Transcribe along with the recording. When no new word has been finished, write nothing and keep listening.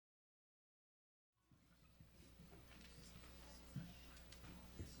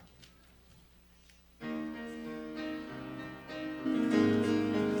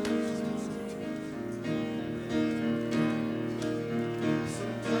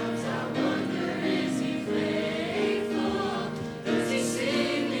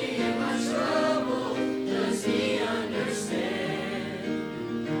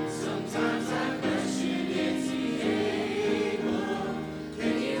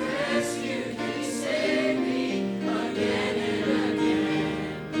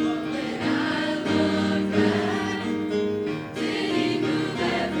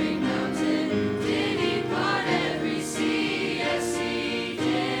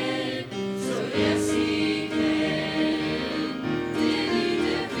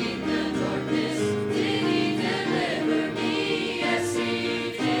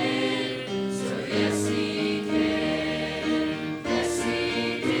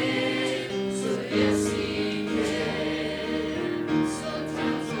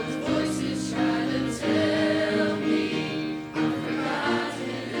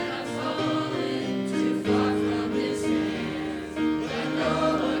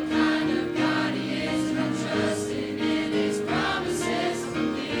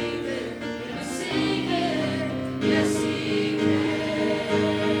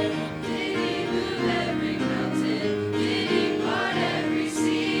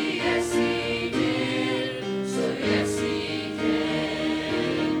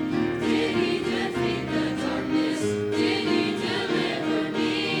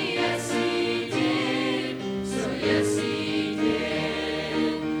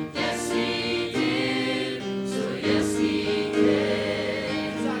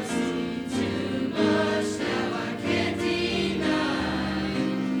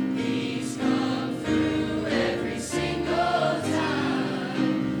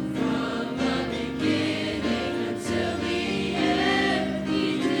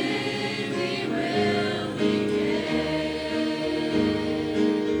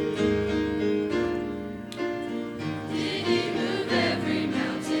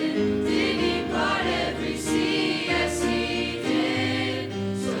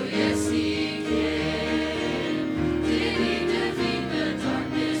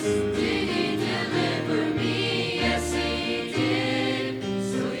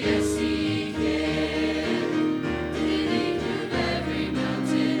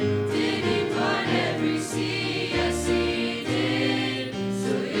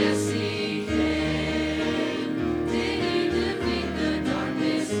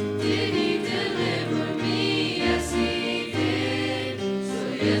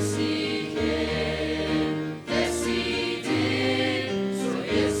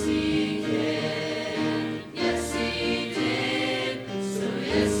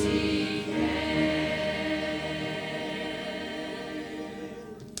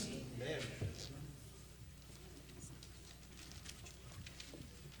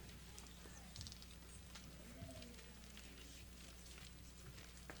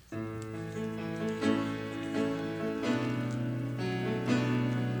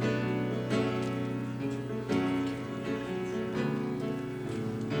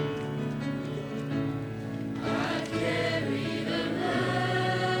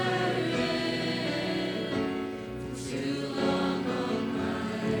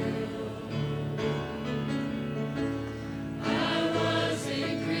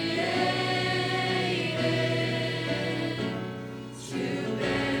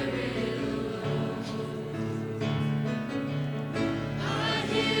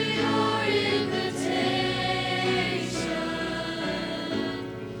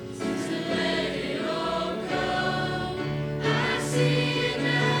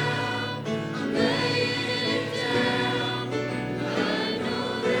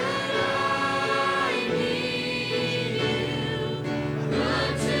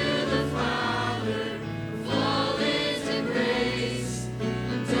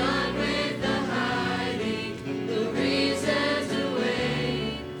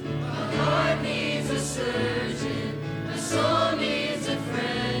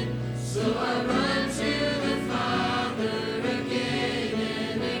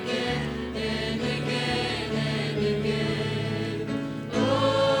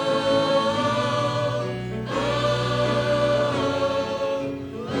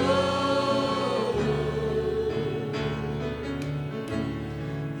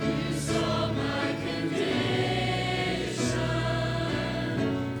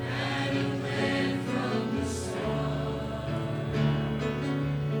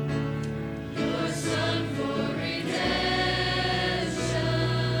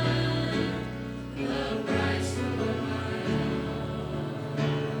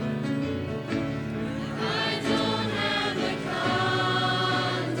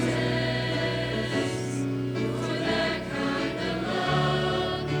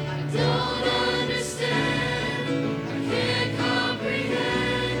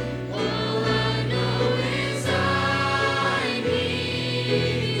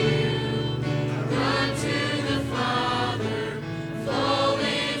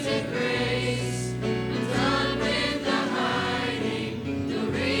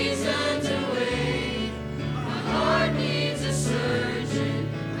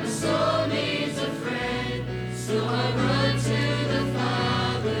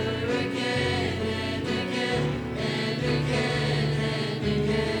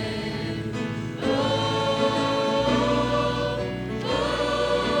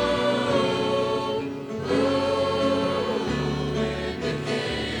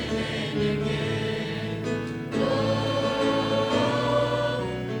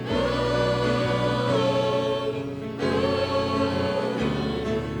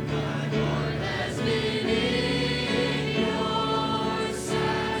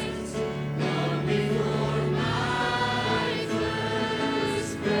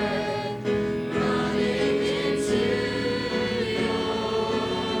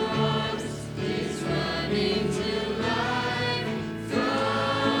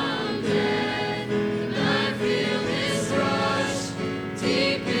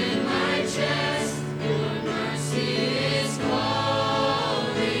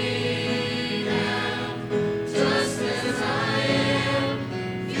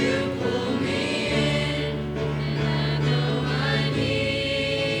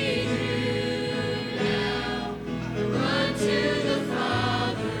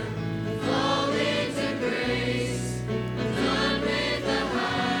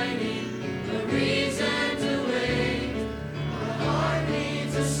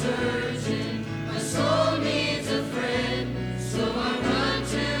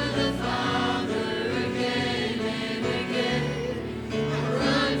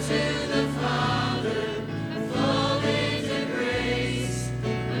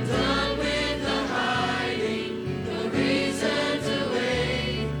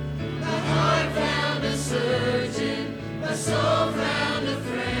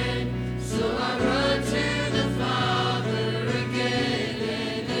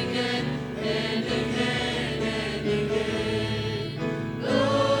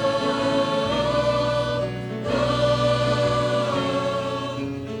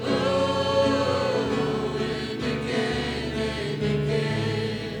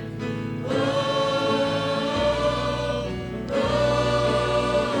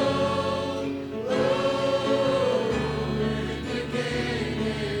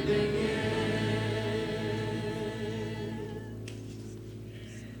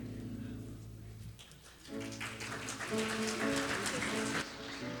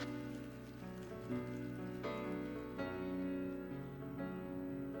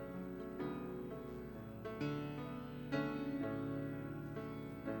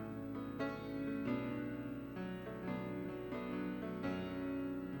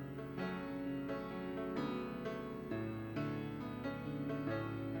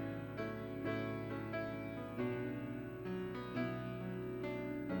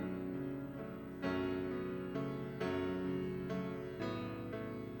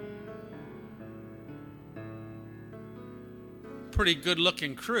pretty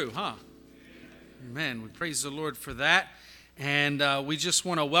good-looking crew, huh? Amen. We praise the Lord for that. And we just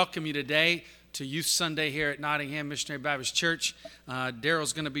want to welcome you today to Youth Sunday here at Nottingham Missionary Baptist Church.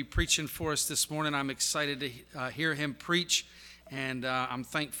 Daryl's going to be preaching for us this morning. I'm excited to hear him preach, and I'm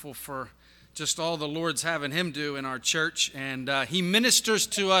thankful for just all the Lord's having him do in our church. And he ministers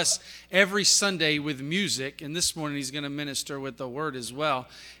to us every Sunday with music, and this morning he's going to minister with the word as well,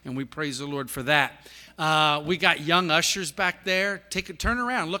 and we praise the Lord for that. We got young ushers back there. Turn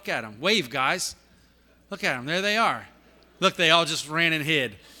around, look at them. Wave, guys. Look at them. There they are. Look, they all just ran and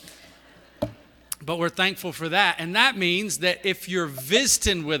hid. But we're thankful for that. And that means that if you're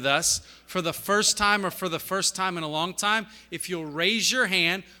visiting with us for the first time or for the first time in a long time, if you'll raise your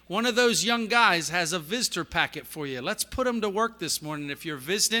hand, one of those young guys has a visitor packet for you. Let's put them to work this morning. If you're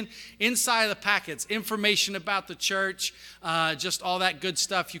visiting, inside of the packets, information about the church, just all that good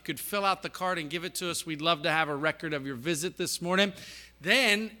stuff. You could fill out the card and give it to us. We'd love to have a record of your visit this morning.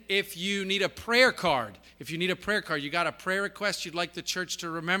 Then, if you need a prayer card, you got a prayer request you'd like the church to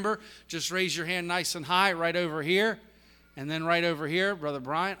remember, just raise your hand nice and high right over here. And then right over here, Brother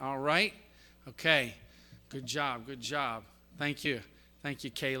Brian. All right. Okay. Good job. Thank you,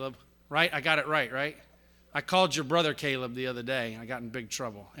 Caleb. Right? I got it right? I called your brother Caleb the other day. I got in big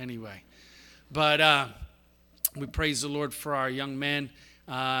trouble anyway. But we praise the Lord for our young men.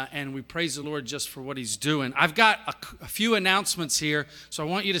 And we praise the Lord just for what he's doing. I've got a few announcements here, so I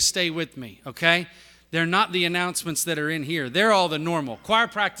want you to stay with me, okay? They're not the announcements that are in here. They're all the normal. Choir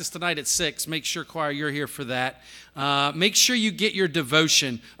practice tonight at 6. Make sure, choir, you're here for that. Make sure you get your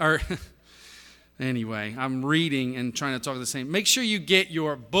devotion. Anyway, I'm reading and trying to talk the same. Make sure you get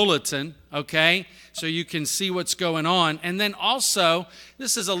your bulletin, okay, so you can see what's going on. And then also,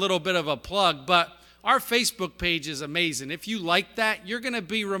 this is a little bit of a plug, but our Facebook page is amazing. If you like that, you're going to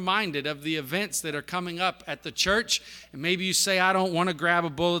be reminded of the events that are coming up at the church. And maybe you say, I don't want to grab a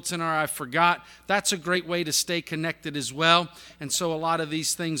bulletin or I forgot. That's a great way to stay connected as well. And so a lot of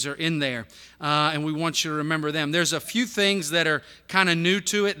these things are in there. And we want you to remember them. There's a few things that are kind of new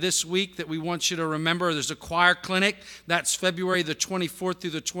to it this week that we want you to remember. There's a choir clinic. That's February the 24th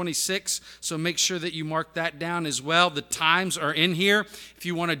through the 26th. So make sure that you mark that down as well. The times are in here. If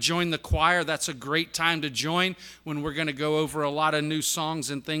you want to join the choir, that's a great time to join when we're going to go over a lot of new songs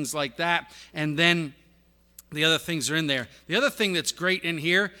and things like that. And then the other things are in there. The other thing that's great in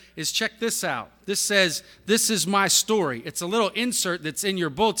here is check this out. This says, "This is my story." It's a little insert that's in your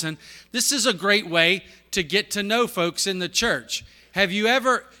bulletin. This is a great way to get to know folks in the church.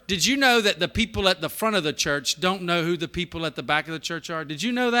 Did you know that the people at the front of the church don't know who the people at the back of the church are? Did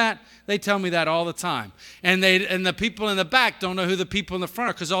you know that? They tell me that all the time. And the people in the back don't know who the people in the front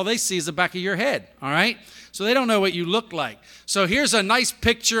are because all they see is the back of your head, all right? So they don't know what you look like. So here's a nice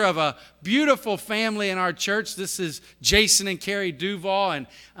picture of a beautiful family in our church. This is Jason and Carrie Duval and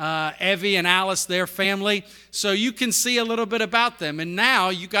Evie and Alice, their family. So you can see a little bit about them. And now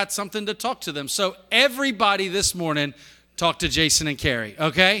you got something to talk to them. So everybody this morning, talk to Jason and Carrie,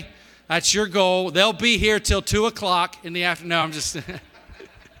 okay? That's your goal. They'll be here till 2 o'clock in the afternoon. No, I'm just...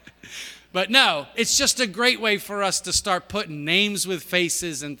 But no, it's just a great way for us to start putting names with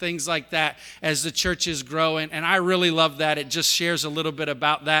faces and things like that as the church is growing. And I really love that. It just shares a little bit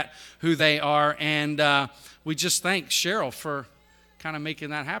about that, who they are. And we just thank Cheryl for kind of making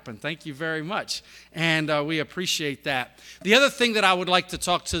that happen. Thank you very much. And we appreciate that. The other thing that I would like to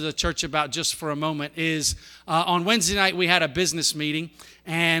talk to the church about just for a moment is on Wednesday night we had a business meeting,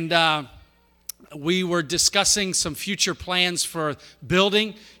 and we were discussing some future plans for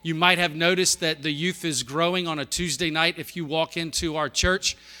building. You might have noticed that the youth is growing on a Tuesday night. If you walk into our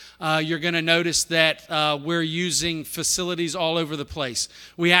church, you're going to notice that we're using facilities all over the place.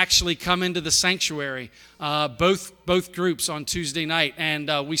 We actually come into the sanctuary, both groups on Tuesday night,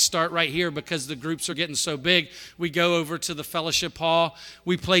 and we start right here because the groups are getting so big. We go over to the fellowship hall.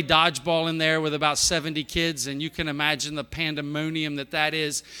 We play dodgeball in there with about 70 kids, and you can imagine the pandemonium that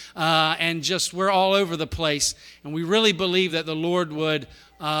is. And just we're all over the place, and we really believe that the Lord would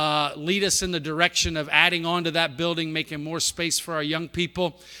lead us in the direction of adding on to that building, making more space for our young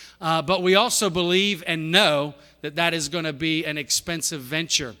people. But we also believe and know that is going to be an expensive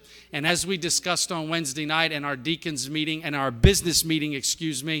venture. And as we discussed on Wednesday night in our deacons meeting and our business meeting,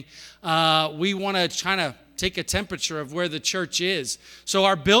 we want to kind of take a temperature of where the church is. So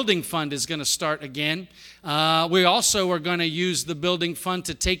our building fund is going to start again. We also are going to use the building fund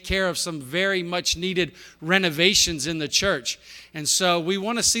to take care of some very much needed renovations in the church. And so we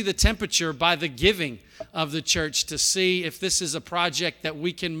want to see the temperature by the giving of the church to see if this is a project that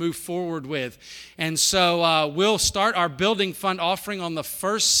we can move forward with. And so we'll start our building fund offering on the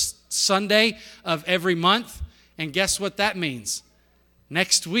first Sunday of every month. And guess what that means?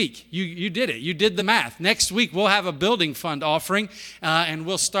 Next week, you did it. You did the math. Next week, we'll have a building fund offering, and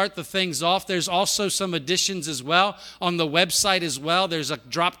we'll start the things off. There's also some additions as well on the website as well. There's a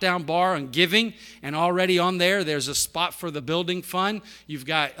drop-down bar on giving, and already on there's a spot for the building fund. You've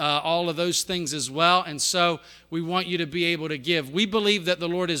got all of those things as well, and so we want you to be able to give. We believe that the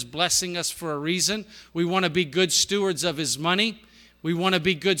Lord is blessing us for a reason. We want to be good stewards of His money. We want to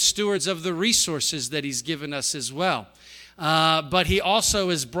be good stewards of the resources that He's given us as well. But He also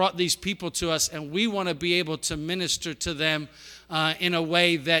has brought these people to us, and we want to be able to minister to them in a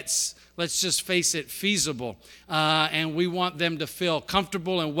way that's, let's just face it, feasible. And we want them to feel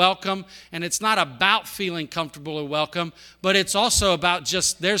comfortable and welcome. And it's not about feeling comfortable and welcome, but it's also about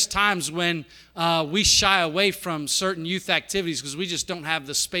just, there's times when we shy away from certain youth activities because we just don't have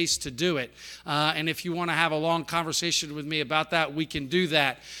the space to do it. And if you want to have a long conversation with me about that, we can do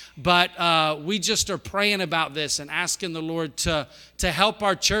that. But we just are praying about this and asking the Lord to help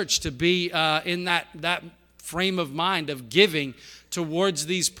our church to be in that frame of mind of giving towards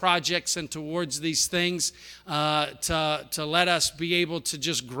these projects and towards these things, to let us be able to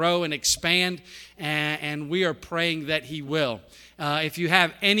just grow and expand, and we are praying that He will. If you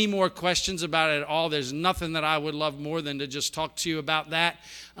have any more questions about it at all, there's nothing that I would love more than to just talk to you about that.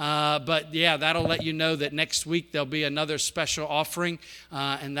 But yeah, that'll let you know that next week there'll be another special offering,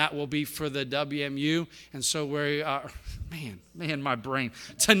 and that will be for the WMU. And so we are, man, my brain.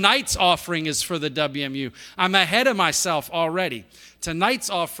 Tonight's offering is for the WMU. I'm ahead of myself already. Tonight's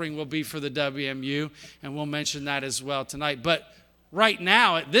offering will be for the WMU, and we'll mention that as well tonight. But right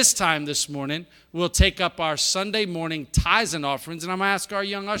now, at this time this morning, we'll take up our Sunday morning tithes and offerings, and I'm going to ask our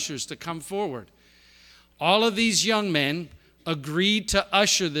young ushers to come forward. All of these young men agreed to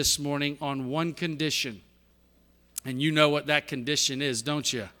usher this morning on one condition. And you know what that condition is,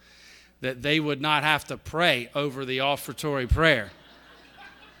 don't you? That they would not have to pray over the offertory prayer.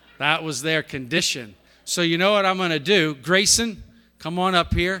 That was their condition. So you know what I'm going to do? Grayson, come on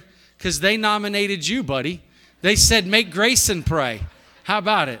up here, because they nominated you, buddy. They said, make Grayson pray. How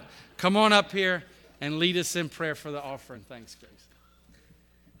about it? Come on up here and lead us in prayer for the offering. Thanks, Grayson.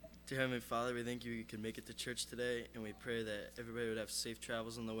 Dear Heavenly Father, we thank you could make it to church today, and we pray that everybody would have safe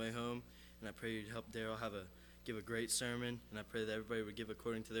travels on the way home. And I pray you'd help Daryl give a great sermon, and I pray that everybody would give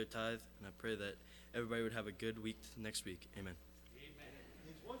according to their tithe, and I pray that everybody would have a good week next week. Amen. Amen.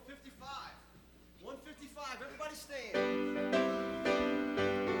 It's 155. 155. Everybody stand.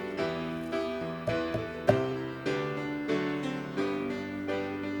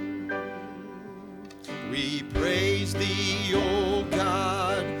 We praise thee, O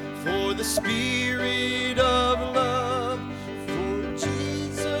God, for the spirit of love, for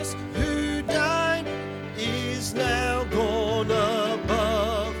Jesus who died is now gone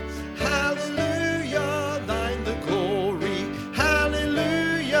above. Hallelujah, thine the glory.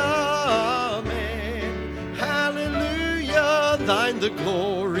 Hallelujah, amen. Hallelujah, thine the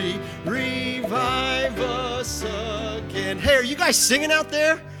glory. Revive us again. Hey, are you guys singing out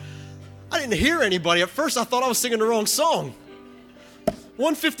there? I didn't hear anybody. At first, I thought I was singing the wrong song.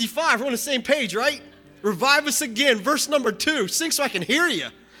 155, we're on the same page, right? Revive us again, verse number 2. Sing so I can hear you.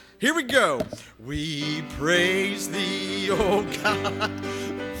 Here we go. We praise thee, O God,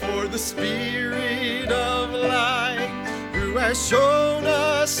 for the spirit of light, who has shown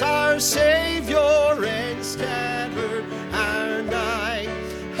us our Savior and scattered our night.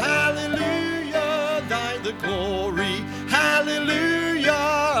 Hallelujah, thine the glory. Hallelujah,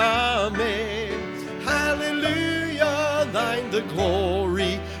 amen. Hallelujah, thine the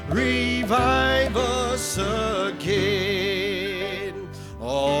glory. Revive us again.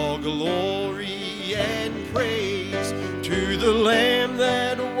 All glory and praise to the Lamb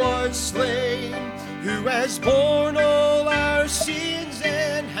that was slain, who has borne all our sins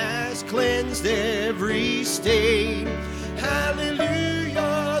and has cleansed every stain.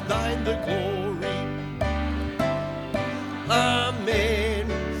 Hallelujah, thine the glory. Amen.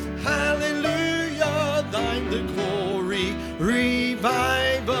 Hallelujah, thine the glory.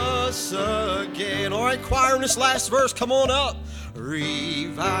 Revive us again. All right, choir, in this last verse, come on up.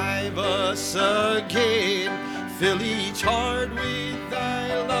 Revive us again. Fill each heart with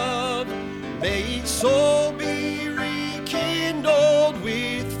thy love. May each soul be rekindled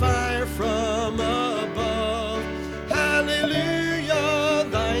with fire from above. Hallelujah,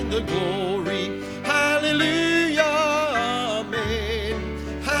 thine the glory. Hallelujah, amen.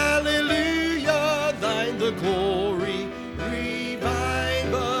 Hallelujah, thine the glory.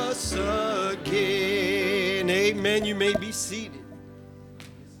 Revive us again. Amen. You may be seated.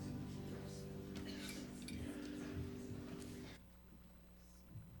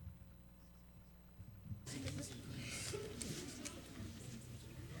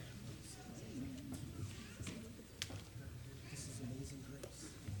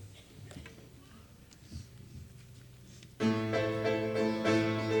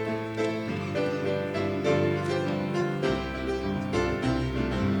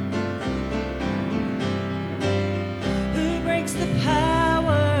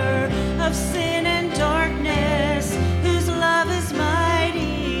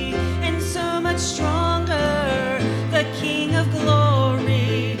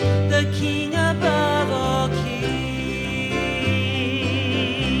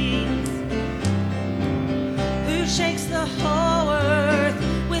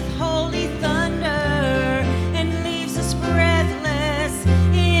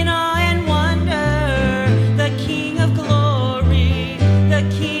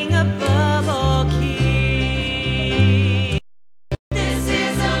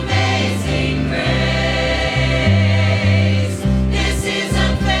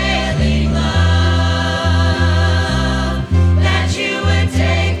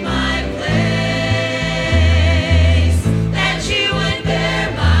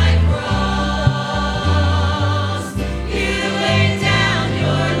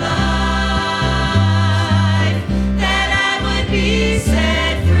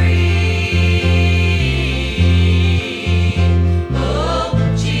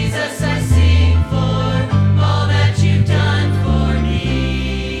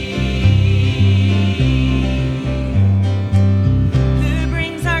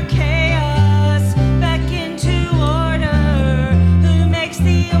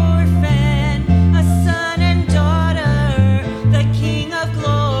 of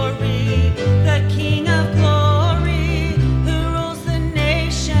glory, the King of glory, who rules the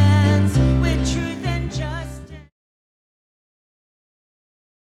nations with truth and justice.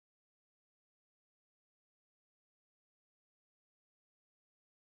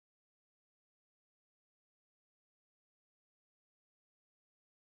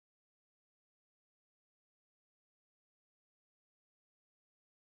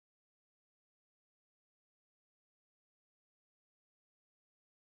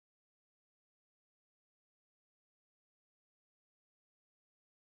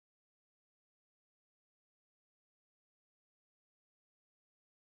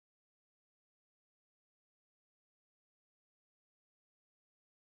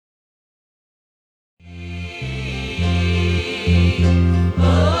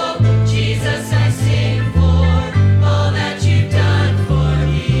 Oh, Jesus, I sing for all that you've done for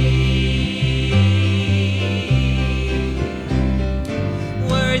me.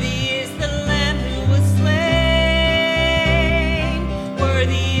 Worthy is the Lamb who was slain.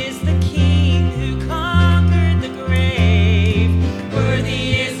 Worthy is the King who conquered the grave.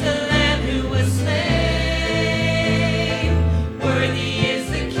 Worthy is the Lamb who was slain. Worthy is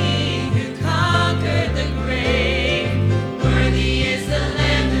the King who conquered the grave. Worthy is the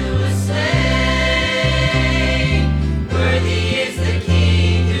Lamb who was slain. Worthy is the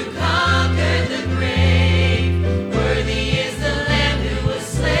King who conquered the grave. Worthy is the Lamb who was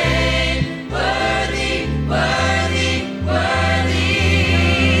slain. Worthy, worthy, worthy.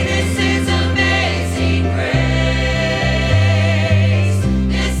 This is amazing grace.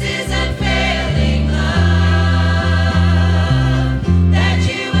 This is unfailing love, that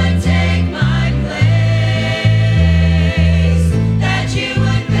you would take my place, that you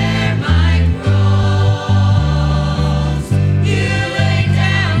would bear my cross. You laid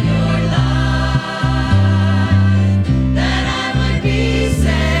down your life, that I would be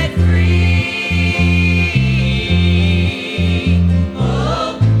set free.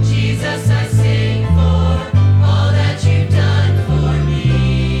 Oh, Jesus, I sing for all that you've done for me.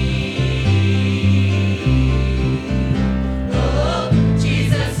 Oh,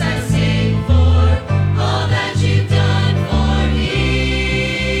 Jesus, I sing for all that you've done for me.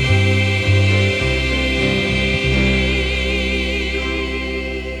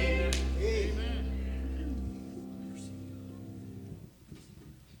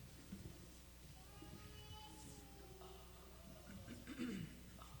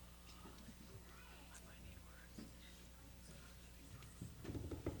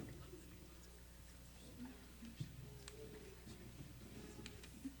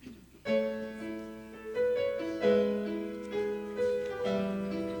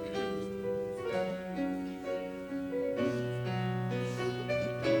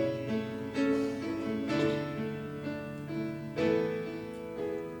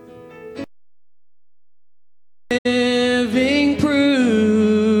 Living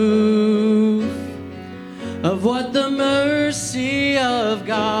proof of what the mercy of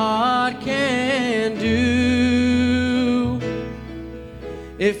God can do.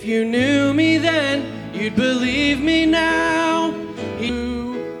 If you knew me then, you'd believe me now.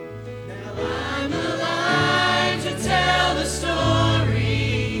 Now I'm alive to tell the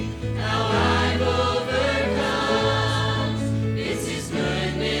story, how I've overcome. It's His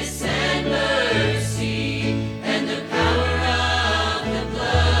goodness and mercy and the power of the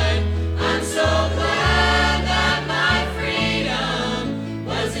blood. I'm so glad that my freedom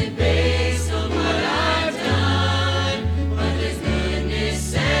wasn't based on what I've done, but His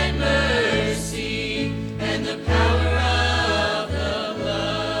goodness and mercy and the power of the blood.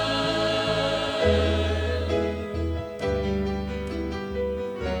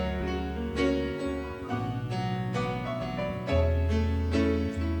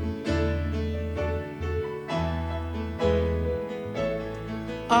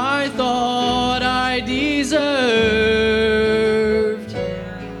 I thought I deserved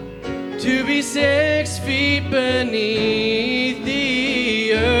to be 6 feet beneath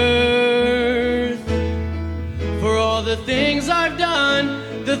the earth, for all the things I've done,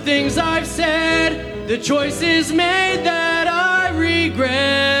 the things I've said, the choices made that I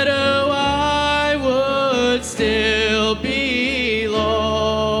regret. Oh, I would still be lost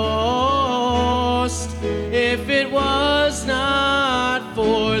if it was not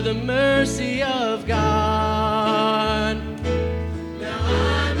for the mercy of God. Now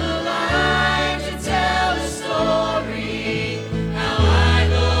I'm alive to tell the story, how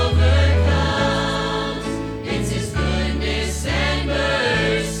I've overcome. It's His goodness and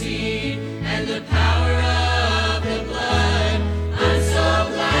mercy and the power of the blood. I'm so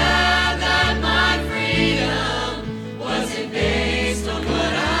glad that my freedom wasn't based on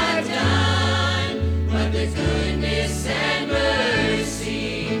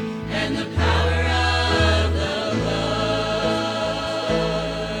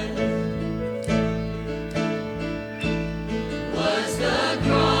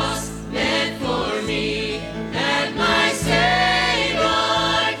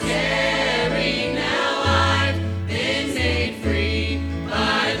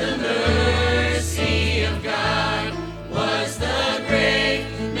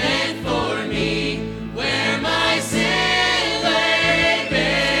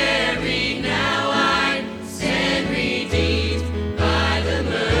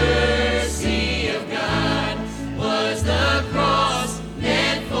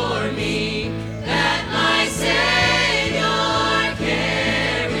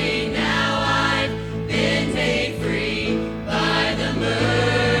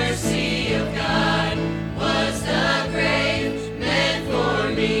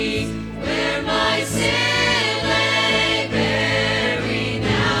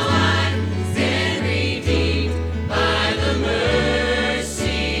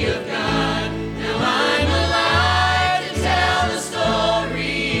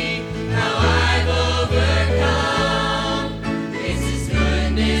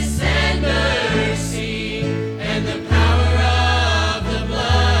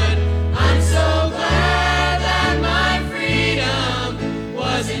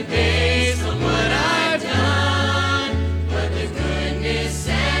based on what I've done, but the goodness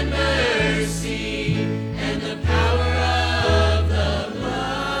and mercy and the power of the blood.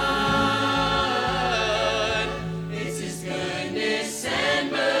 It's His goodness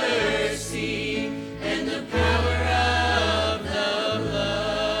and mercy and the power of the blood.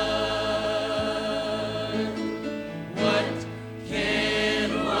 What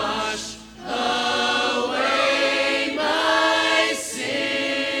can wash away my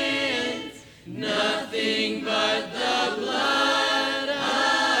sins? Nothing but the blood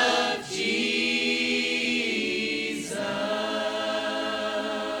of Jesus.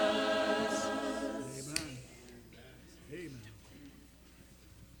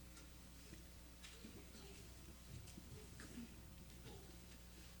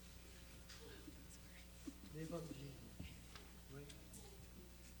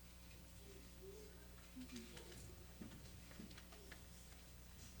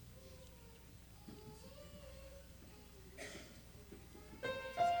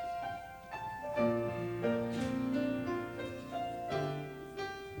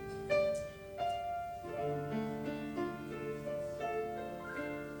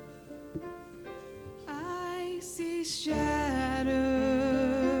 I see shattered,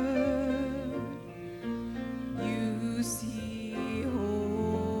 you see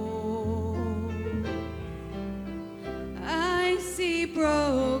whole. I see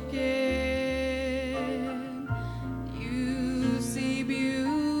broken, you see beautiful.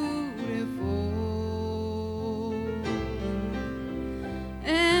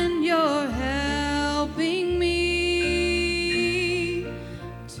 And you're helping me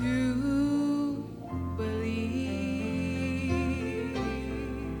to believe.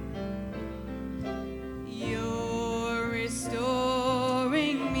 You're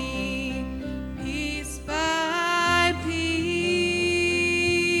restoring me piece by piece.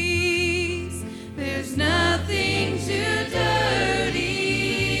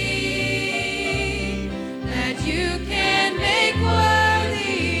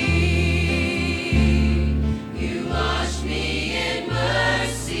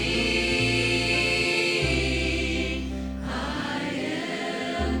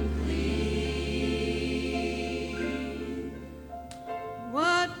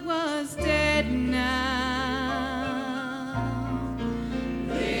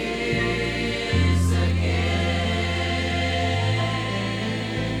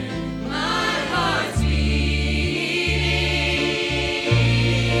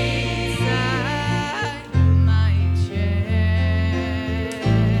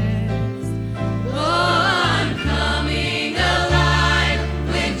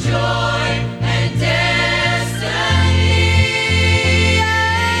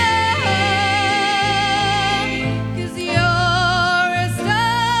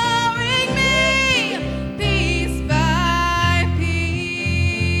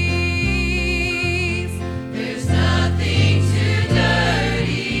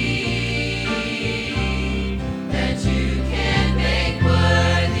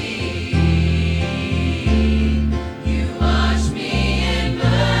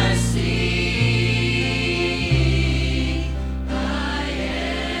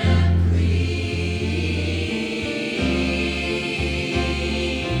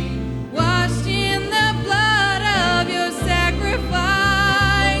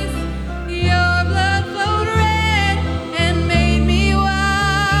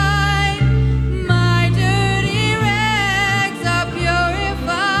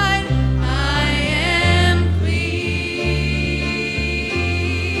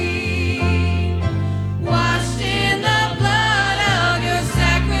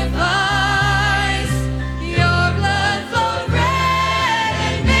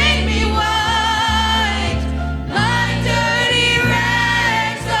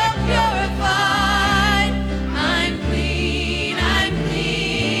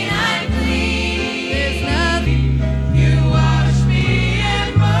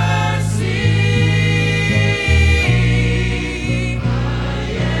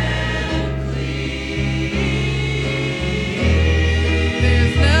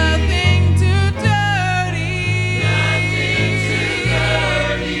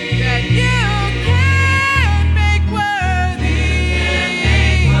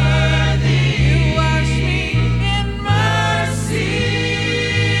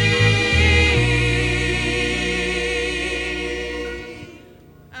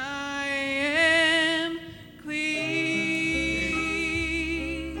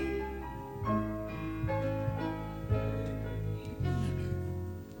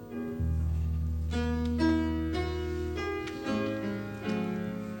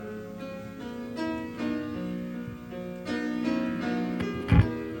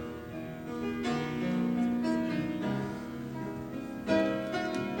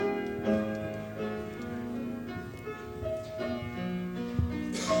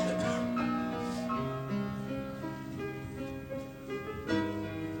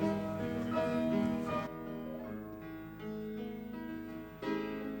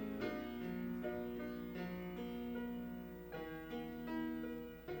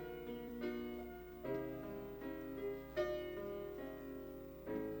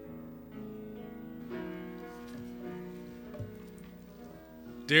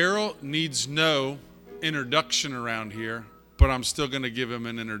 Daryl needs no introduction around here, but I'm still going to give him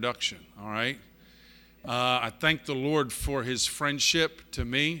an introduction, all right? I thank the Lord for his friendship to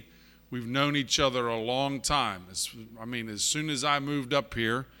me. We've known each other a long time. As soon as I moved up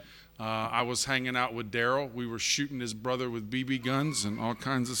here, I was hanging out with Daryl. We were shooting his brother with BB guns and all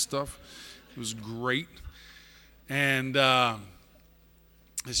kinds of stuff. It was great. And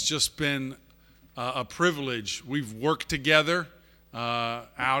it's just been a privilege. We've worked together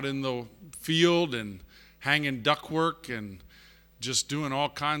out in the field and hanging ductwork and just doing all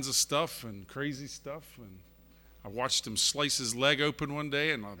kinds of stuff and crazy stuff. And I watched him slice his leg open one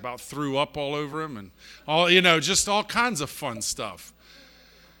day and I about threw up all over him and all, just all kinds of fun stuff.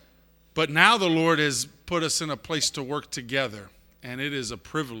 But now the Lord has put us in a place to work together, and it is a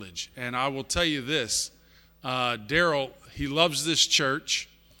privilege. And I will tell you this, Daryl, he loves this church.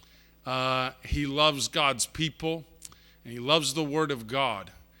 He loves God's people, and he loves the Word of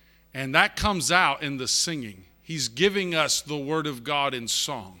God. And that comes out in the singing. He's giving us the Word of God in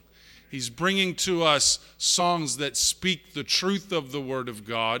song. He's bringing to us songs that speak the truth of the Word of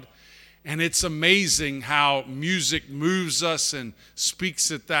God. And it's amazing how music moves us and speaks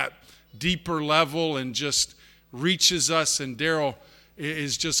at that deeper level and just reaches us. And Daryl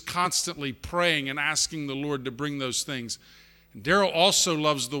is just constantly praying and asking the Lord to bring those things. Daryl also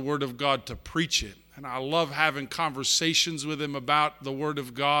loves the Word of God to preach it. And I love having conversations with him about the Word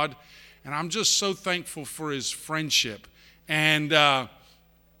of God. And I'm just so thankful for his friendship. And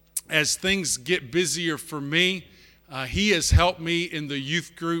as things get busier for me, he has helped me in the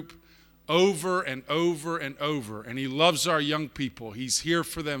youth group over and over and over. And he loves our young people. He's here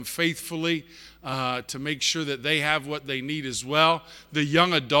for them faithfully to make sure that they have what they need as well. The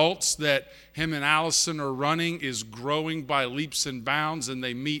young adults that him and Allison are running is growing by leaps and bounds, and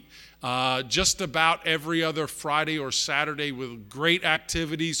they meet just about every other Friday or Saturday with great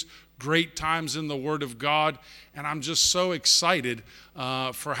activities, great times in the Word of God. And I'm just so excited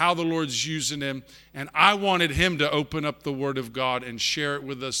for how the Lord's using him. And I wanted him to open up the Word of God and share it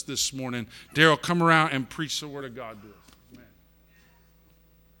with us this morning. Daryl, come around and preach the Word of God to us.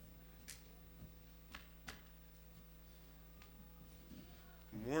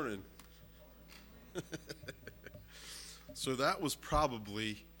 Amen. Morning. So that was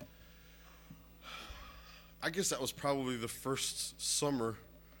probably, the first summer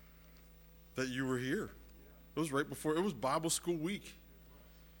that you were here. It was right before, it was Bible school week.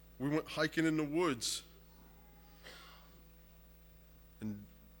 We went hiking in the woods. And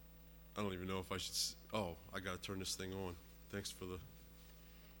I don't even know if I should, I got to turn this thing on. Thanks for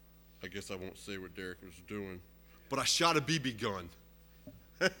I guess I won't say what Derek was doing. But I shot a BB gun.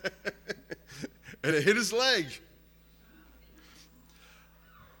 And it hit his leg.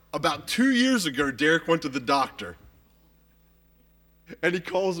 About 2 years ago, Derek went to the doctor. And he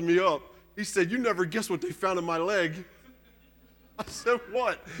calls me up. He said, "You never guess what they found in my leg." I said,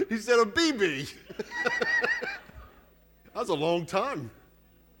 "What?" He said, "A BB." That was a long time.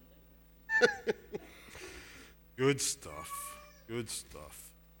 Good stuff. Good stuff.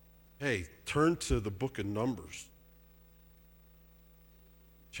 Hey, turn to the book of Numbers.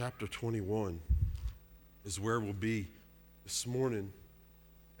 Chapter 21 is where we'll be this morning.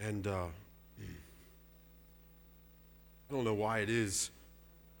 And I don't know why it is,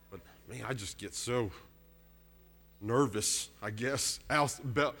 but man, I just get so nervous, I guess.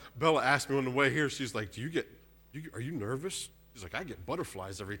 Bella asked me on the way here, she's like, are you nervous? She's like, I get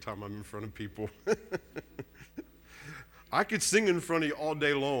butterflies every time I'm in front of people. I could sing in front of you all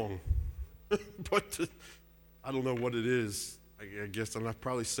day long, but I don't know what it is. I guess, and I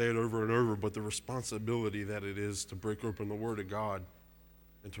probably say it over and over, but the responsibility that it is to break open the Word of God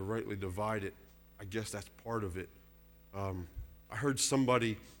and to rightly divide it, I guess that's part of it. I heard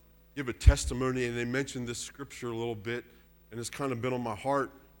somebody give a testimony, and they mentioned this scripture a little bit, and it's kind of been on my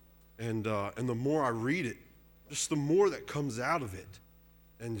heart. And the more I read it, just the more that comes out of it.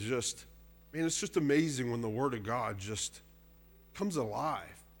 And just, man, it's just amazing when the Word of God just comes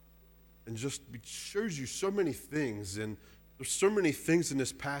alive and just shows you so many things. And there's so many things in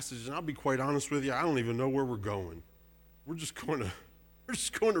this passage, and I'll be quite honest with you, I don't even know where we're going. We're just going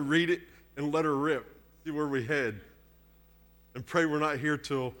to read it and let her rip, see where we head, and pray we're not here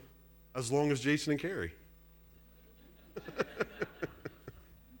till as long as Jason and Carrie.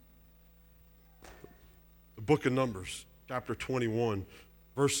 The book of Numbers, chapter 21,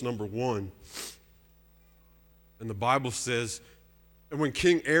 verse number 1. And the Bible says, "And when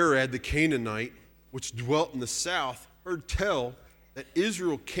King Arad the Canaanite, which dwelt in the south, heard tell that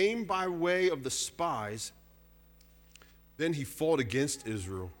Israel came by way of the spies, then he fought against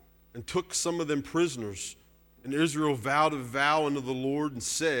Israel and took some of them prisoners, And Israel vowed a vow unto the Lord and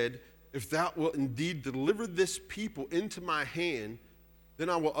said, if thou wilt indeed deliver this people into my hand, then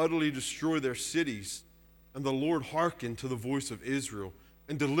I will utterly destroy their cities. And the Lord hearkened to the voice of Israel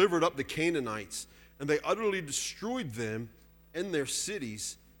and delivered up the Canaanites, and they utterly destroyed them and their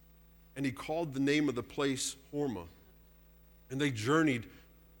cities. And he called the name of the place Hormah. And they journeyed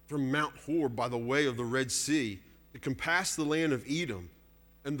from Mount Hor by the way of the Red Sea to compass the land of Edom.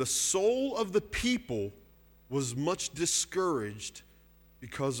 And the soul of the people was much discouraged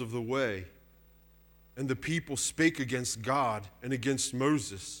because of the way. And the people spake against God and against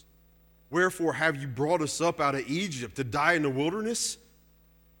Moses. Wherefore have you brought us up out of Egypt to die in the wilderness?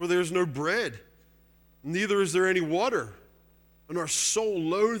 For there is no bread, neither is there any water, and our soul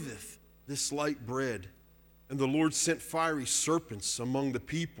loatheth this light bread. And the Lord sent fiery serpents among the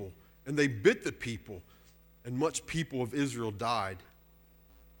people, and they bit the people, and much people of Israel died.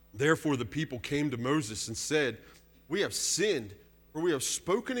 Therefore the people came to Moses and said, we have sinned, for we have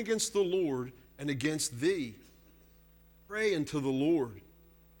spoken against the Lord and against thee. Pray unto the Lord,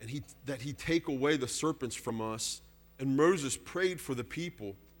 and that he take away the serpents from us. And Moses prayed for the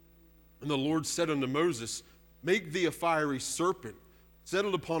people. And the Lord said unto Moses, make thee a fiery serpent, set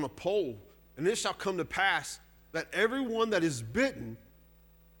it upon a pole, and it shall come to pass that everyone that is bitten,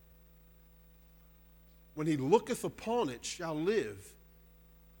 when he looketh upon it, shall live.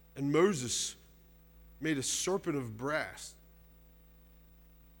 And Moses made a serpent of brass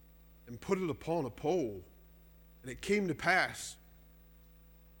and put it upon a pole. And it came to pass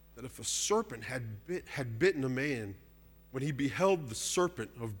that if a serpent had bitten a man, when he beheld the serpent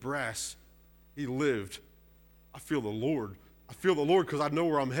of brass, he lived. I feel the Lord. I feel the Lord because I know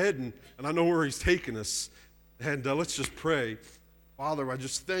where I'm heading and I know where he's taking us. And let's just pray. Father, I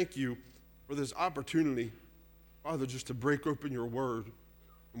just thank you for this opportunity, Father, just to break open your word.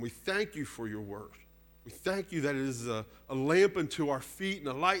 And we thank you for your word. We thank you that it is a lamp unto our feet and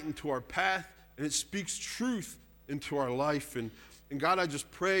a light unto our path, and it speaks truth into our life. And God, I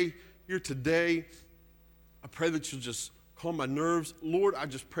just pray here today, I pray that you'll just calm my nerves. Lord, I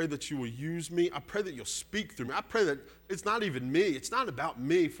just pray that you will use me. I pray that you'll speak through me. I pray that it's not even me. It's not about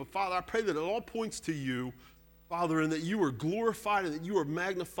me. For Father, I pray that it all points to you, Father, and that you are glorified and that you are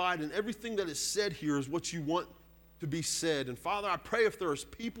magnified, and everything that is said here is what you want to be said. And Father, I pray if there's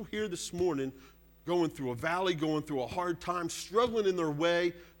people here this morning going through a valley, going through a hard time, struggling in their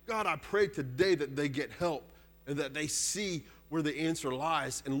way, God, I pray today that they get help and that they see where the answer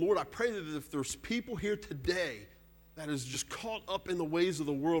lies. And Lord, I pray that if there's people here today that is just caught up in the ways of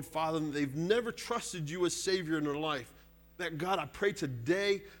the world, Father, and they've never trusted you as Savior in their life, that God, I pray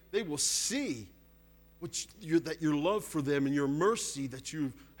today they will see that your love for them and your mercy that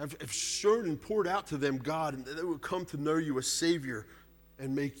you have shown and poured out to them, God, and that they will come to know you as Savior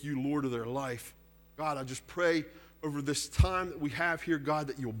and make you Lord of their life. God, I just pray over this time that we have here, God,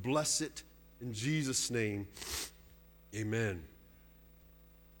 that you'll bless it in Jesus' name. Amen.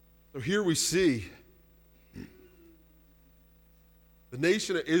 So here we see the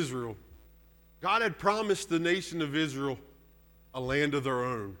nation of Israel. God had promised the nation of Israel a land of their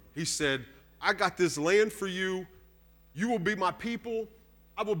own. He said, I got this land for you. You will be my people.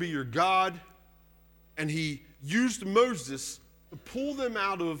 I will be your God. And he used Moses to pull them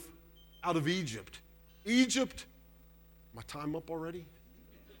out of Egypt. Egypt, my time up already?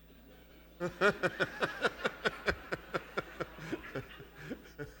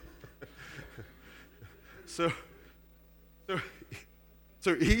 So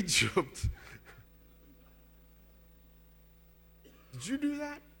Egypt. Did you do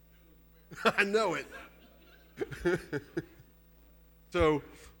that? I know it. So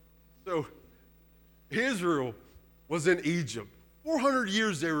Israel was in Egypt. 400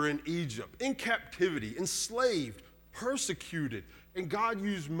 years they were in Egypt, in captivity, enslaved, persecuted. And God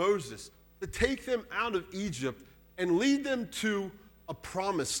used Moses to take them out of Egypt and lead them to a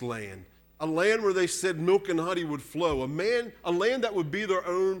promised land, a land where they said milk and honey would flow, a land that would be their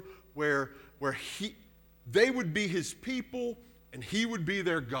own, where they would be his people and he would be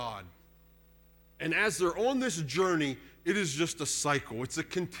their God. And as they're on this journey, it is just a cycle. It's a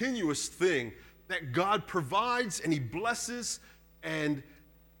continuous thing that God provides and he blesses, and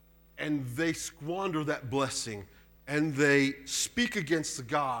they squander that blessing and they speak against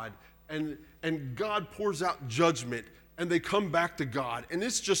God, and God pours out judgment and they come back to God. And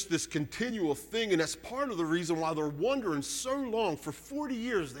it's just this continual thing, and that's part of the reason why they're wandering so long. For 40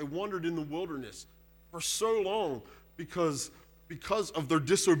 years they wandered in the wilderness for so long because of their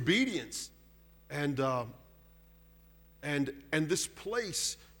disobedience. And this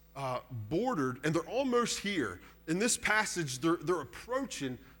place bordered, and they're almost here. In this passage, they're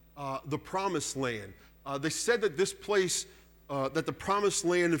approaching the promised land. They said that this place, that the promised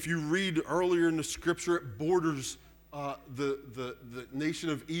land, if you read earlier in the scripture, it borders the nation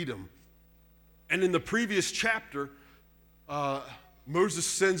of Edom. And in the previous chapter, Moses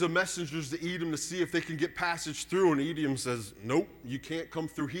sends a messengers to Edom to see if they can get passage through, and Edom says, nope, you can't come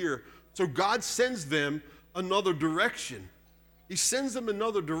through here. So God sends them another direction. He sends them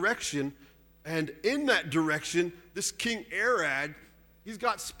another direction, and in that direction, this King Arad, he's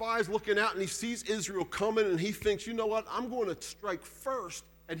got spies looking out, and he sees Israel coming, and he thinks, you know what, I'm going to strike first,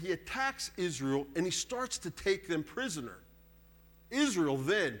 and he attacks Israel, and he starts to take them prisoner. Israel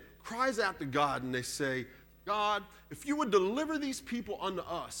then cries out to God, and they say, God, if you would deliver these people unto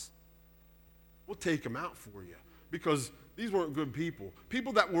us, we'll take them out for you. Because these weren't good people.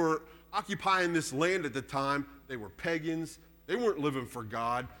 People that were occupying this land at the time, they were pagans. They weren't living for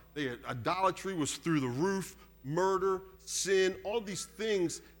God. Idolatry was through the roof, murder, sin, all these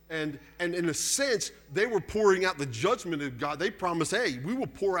things. And in a sense, they were pouring out the judgment of God. They promised, hey, we will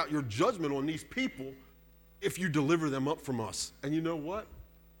pour out your judgment on these people if you deliver them up from us. And you know what?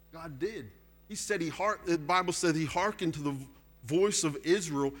 God did. He said the Bible said he hearkened to the voice of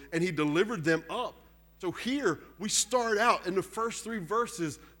Israel and he delivered them up. So here we start out in the first 3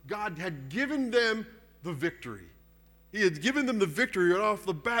 verses, God had given them the victory. He had given them the victory right off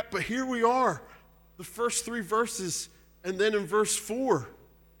the bat, but here we are, the first 3 verses, and then in verse 4.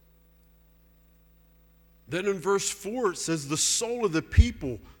 Then in verse 4 it says, the soul of the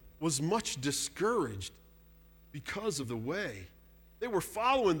people was much discouraged because of the way. They were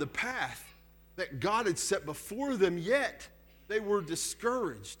following the path that God had set before them, yet they were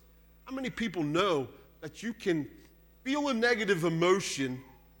discouraged. How many people know that you can feel a negative emotion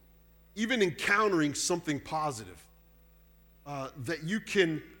even encountering something positive? That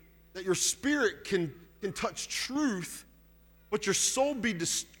your spirit can touch truth, but your soul be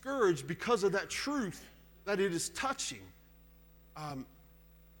discouraged because of that truth that it is touching.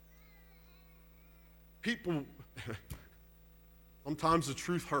 People, sometimes the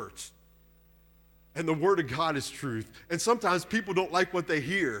truth hurts. And the Word of God is truth. And sometimes people don't like what they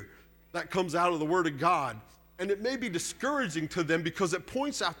hear that comes out of the Word of God. And it may be discouraging to them because it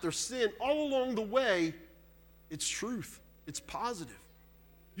points out their sin. All along the way, it's truth. It's positive.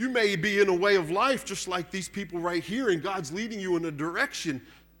 You may be in a way of life just like these people right here, and God's leading you in a direction.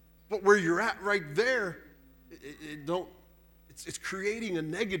 But where you're at right there, it's creating a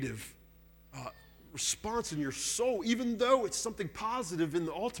negative response in your soul, even though it's something positive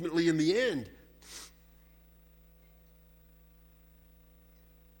ultimately in the end.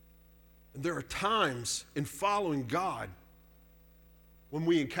 And there are times in following God when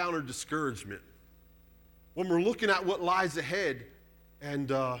we encounter discouragement, when we're looking at what lies ahead, and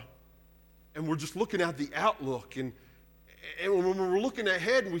we're just looking at the outlook, and when we're looking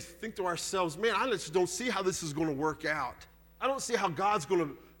ahead and we think to ourselves, man, I just don't see how this is going to work out. I don't see how God's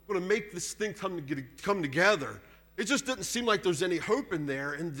going to make this thing come together. It just doesn't seem like there's any hope in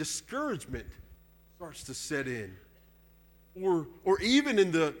there, and discouragement starts to set in. Or even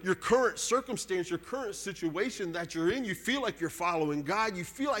in your current circumstance, your current situation that you're in, you feel like you're following God, you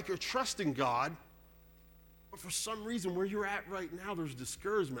feel like you're trusting God, but for some reason where you're at right now, there's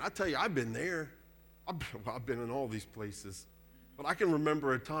discouragement. I tell you, I've been there. I've been in all these places. But I can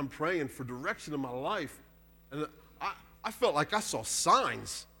remember a time praying for direction in my life, and I felt like I saw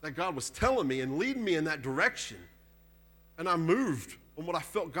signs that God was telling me and leading me in that direction. And I moved on what I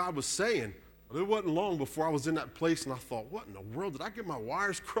felt God was saying. But it wasn't long before I was in that place, and I thought, what in the world? Did I get my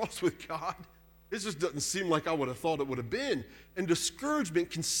wires crossed with God? It just doesn't seem like I would have thought it would have been. And discouragement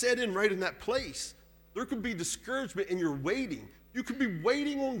can set in right in that place. There could be discouragement in your waiting. You could be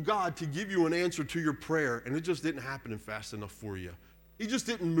waiting on God to give you an answer to your prayer, and it just didn't happen fast enough for you. He just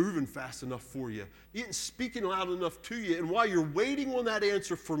didn't move in fast enough for you. He didn't speak it loud enough to you. And while you're waiting on that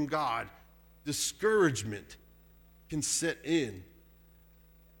answer from God, discouragement can set in.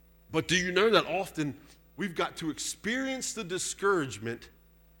 But do you know that often we've got to experience the discouragement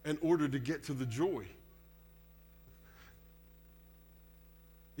in order to get to the joy?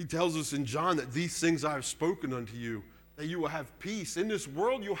 He tells us in John that these things I have spoken unto you, that you will have peace. In this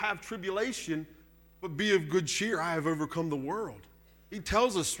world you'll have tribulation, but be of good cheer. I have overcome the world. He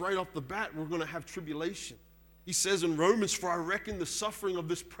tells us right off the bat we're going to have tribulation. He says in Romans, for I reckon the suffering of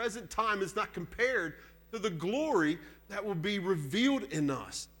this present time is not compared to the glory that will be revealed in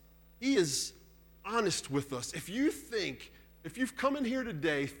us. He is honest with us. If you've come in here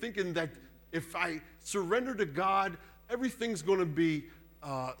today thinking that if I surrender to God, everything's going to be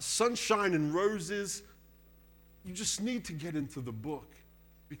sunshine and roses, you just need to get into the book.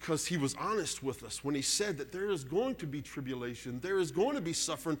 because he was honest with us when he said that there is going to be tribulation, there is going to be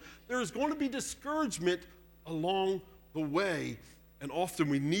suffering, there is going to be discouragement along the way. And often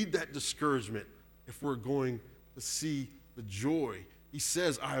we need that discouragement if we're going to see the joy. He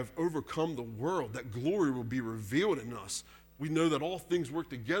says, I have overcome the world. That glory will be revealed in us. We know that all things work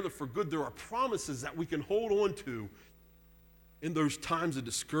together for good. There are promises that we can hold on to in those times of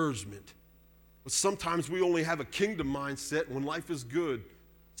discouragement. But sometimes we only have a kingdom mindset when life is good.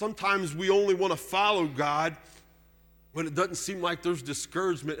 Sometimes we only want to follow God when it doesn't seem like there's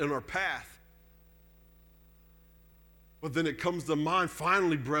discouragement in our path. But then it comes to mind,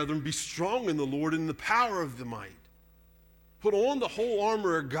 finally, brethren, be strong in the Lord and in the power of the might. Put on the whole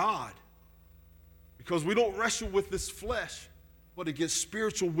armor of God, because we don't wrestle with this flesh, but against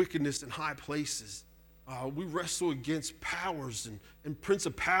spiritual wickedness in high places. We wrestle against powers and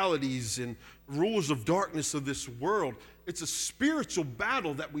principalities and rulers of darkness of this world. It's a spiritual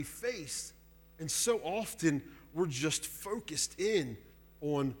battle that we face. And so often we're just focused in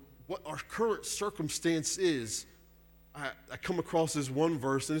on what our current circumstance is. I come across this one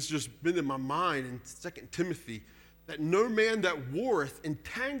verse, and it's just been in my mind in 2 Timothy, that no man that warreth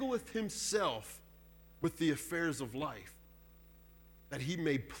entangleth himself with the affairs of life, that he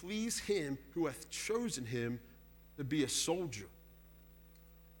may please him who hath chosen him to be a soldier.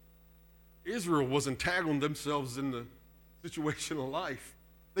 Israel was entangling themselves in the situation of life.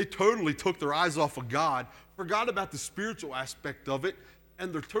 They totally took their eyes off of God, forgot about the spiritual aspect of it,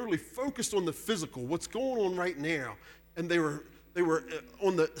 and they're totally focused on the physical, what's going on right now. And they were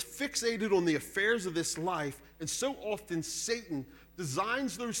fixated on the affairs of this life, and so often Satan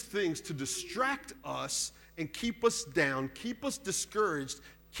designs those things to distract us and keep us down, keep us discouraged,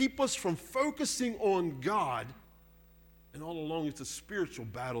 keep us from focusing on God. And all along, it's a spiritual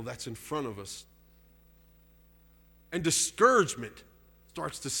battle that's in front of us. And discouragement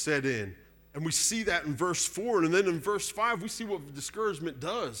starts to set in. And we see that in verse 4. And then in verse 5, we see what discouragement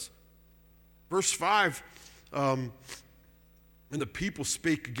does. Verse 5, and the people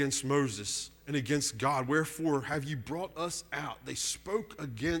spake against Moses and against God. Wherefore have you brought us out? They spoke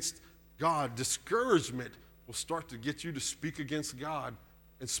against God. Discouragement will start to get you to speak against God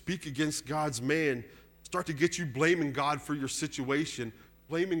and speak against God's man. Start to get you blaming God for your situation,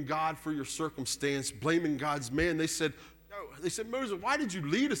 blaming God for your circumstance, blaming God's man. They said, Moses, why did you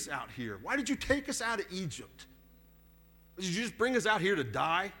lead us out here? Why did you take us out of Egypt? Did you just bring us out here to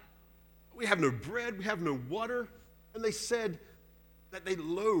die? We have no bread, we have no water. And they said that they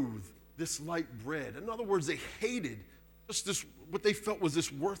loathed this light bread. In other words, they hated just this, what they felt was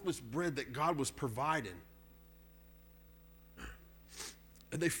this worthless bread that God was providing.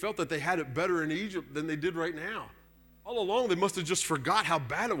 And they felt that they had it better in Egypt than they did right now. All along, they must have just forgot how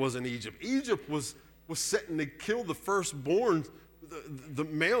bad it was in Egypt. Egypt was setting to kill the firstborn, the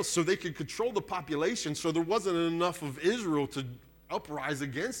males, so they could control the population, so there wasn't enough of Israel to uprise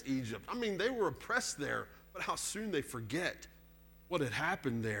against Egypt. I mean, they were oppressed there, but how soon they forget what had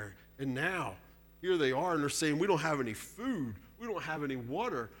happened there. And now, here they are, and they're saying, we don't have any food, we don't have any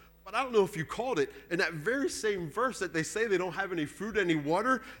water. But I don't know if you caught it, in that very same verse that they say they don't have any food, any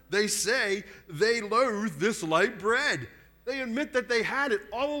water, they say they loathe this light bread. They admit that they had it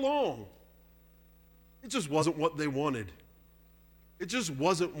all along. It just wasn't what they wanted. It just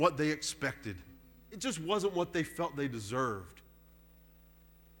wasn't what they expected. It just wasn't what they felt they deserved.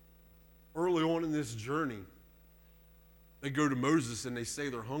 Early on in this journey, they go to Moses and they say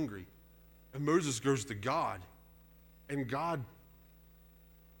they're hungry. And Moses goes to God, and God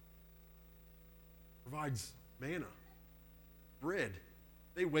provides manna, bread.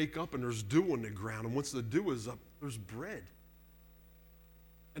 They wake up and there's dew on the ground, and once the dew is up, there's bread.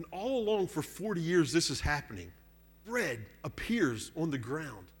 And all along for 40 years this is happening. Bread appears on the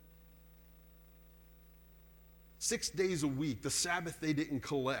ground. 6 days a week, the Sabbath they didn't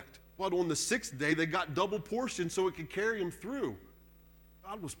collect. But on the 6th day, they got double portion so it could carry them through.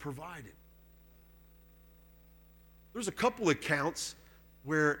 God was provided. There's a couple accounts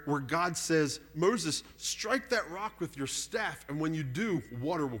where God says, Moses, strike that rock with your staff, and when you do,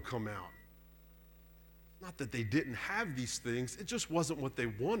 water will come out. Not that they didn't have these things, it just wasn't what they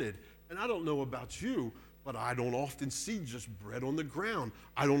wanted. And I don't know about you, but I don't often see just bread on the ground.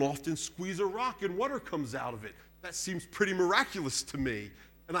 I don't often squeeze a rock and water comes out of it. That seems pretty miraculous to me.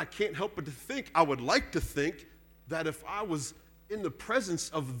 And I can't help but to think, I would like to think that if I was in the presence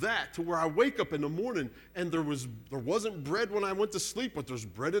of that, to where I wake up in the morning and there wasn't bread when I went to sleep, but there's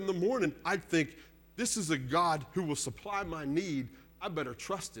bread in the morning, I'd think, this is a God who will supply my need. I better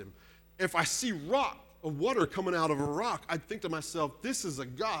trust him. If I see water coming out of a rock, I'd think to myself, this is a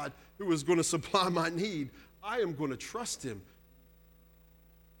God who is going to supply my need. I am going to trust him.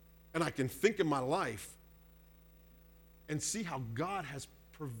 and I can think in my life and see how God has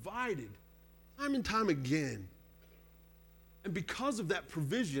provided time and time again. And because of that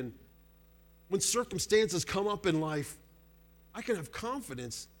provision, when circumstances come up in life, I can have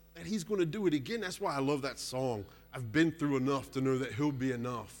confidence that he's going to do it again. That's why I love that song. I've been through enough to know that he'll be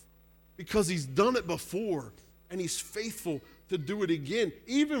enough. Because he's done it before, and he's faithful to do it again.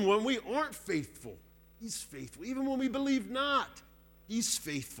 Even when we aren't faithful, he's faithful. Even when we believe not, he's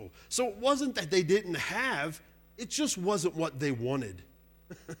faithful. So it wasn't that they didn't have, it just wasn't what they wanted.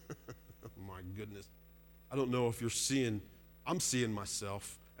 Oh my goodness. I don't know if you're seeing, I'm seeing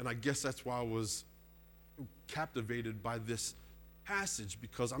myself, and I guess that's why I was captivated by this passage,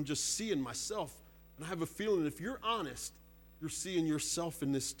 because I'm just seeing myself, and I have a feeling if you're honest, you're seeing yourself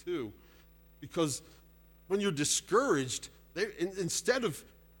in this too. Because when you're discouraged, instead of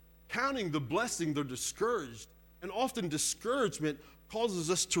counting the blessing, they're discouraged. And often discouragement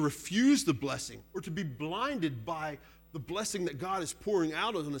causes us to refuse the blessing or to be blinded by the blessing that God is pouring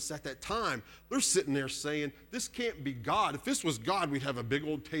out on us at that time. They're sitting there saying, this can't be God. If this was God, we'd have a big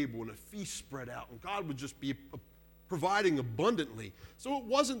old table and a feast spread out, and God would just be providing abundantly. So it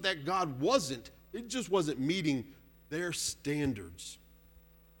wasn't that God wasn't, it just wasn't meeting their standards.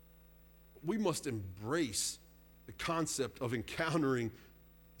 We must embrace the concept of encountering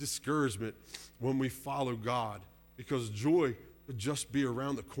discouragement when we follow God, because joy could just be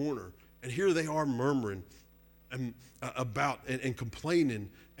around the corner. And here they are murmuring and and complaining,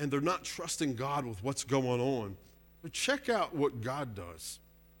 and they're not trusting God with what's going on. But check out what God does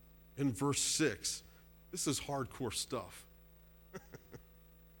in verse 6. This is hardcore stuff.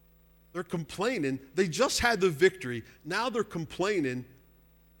 They're complaining. They just had the victory. Now they're complaining.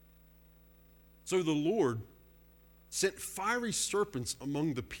 So the Lord sent fiery serpents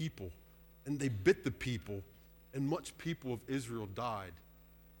among the people, and they bit the people, and much people of Israel died.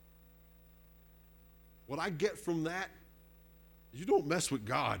 What I get from that, you don't mess with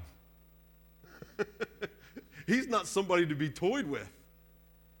God. He's not somebody to be toyed with.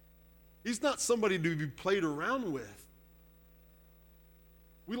 He's not somebody to be played around with.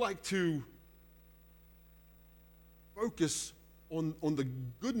 We like to focus on the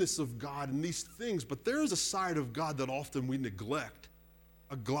goodness of God and these things, but there is a side of God that often we neglect,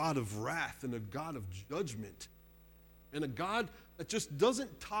 a God of wrath and a God of judgment, and a God that just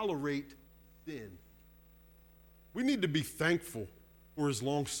doesn't tolerate sin. We need to be thankful for his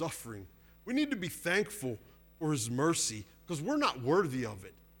long suffering. We need to be thankful for his mercy, because we're not worthy of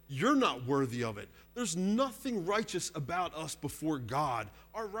it. You're not worthy of it. There's nothing righteous about us before God.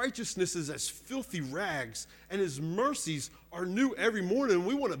 Our righteousness is as filthy rags, and his mercies are new every morning.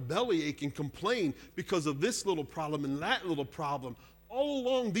 We want to bellyache and complain because of this little problem and that little problem. All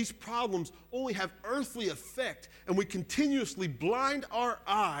along, these problems only have earthly effect, and we continuously blind our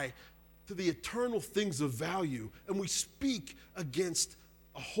eye to the eternal things of value, and we speak against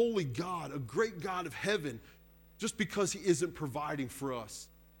a holy God, a great God of heaven, just because he isn't providing for us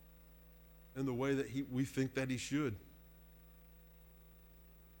in the way that we think that he should.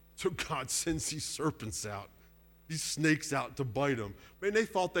 So God sends these serpents out, these snakes out to bite them. Man, they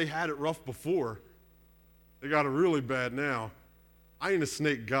thought they had it rough before. They got it really bad now. I ain't a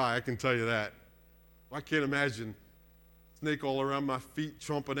snake guy, I can tell you that. I can't imagine snake all around my feet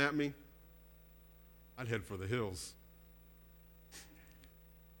chomping at me. I'd head for the hills.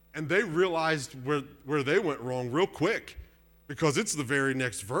 And they realized where they went wrong real quick, because it's the very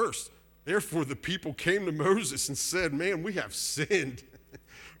next verse. Therefore, the people came to Moses and said, man, we have sinned,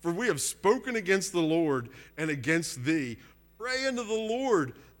 for we have spoken against the Lord and against thee. Pray unto the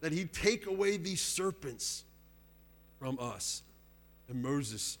Lord that he take away these serpents from us. And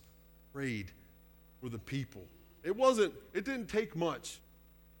Moses prayed for the people. It didn't take much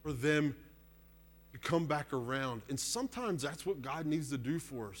for them to come back around. And sometimes that's what God needs to do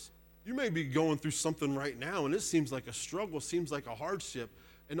for us. You may be going through something right now, and it seems like a struggle, seems like a hardship.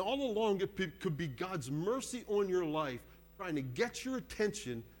 And all along, it could be God's mercy on your life, trying to get your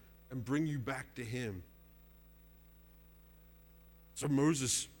attention and bring you back to him. So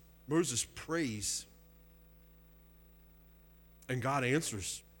Moses prays, and God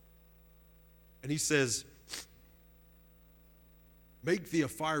answers. And he says, make thee a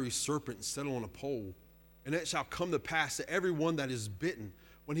fiery serpent and set it on a pole, and it shall come to pass that every one that is bitten,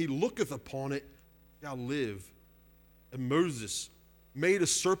 when he looketh upon it, shall live. And Moses made a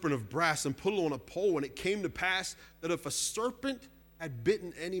serpent of brass and put it on a pole, and it came to pass that if a serpent had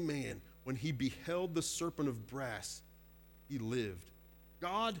bitten any man, when he beheld the serpent of brass, he lived.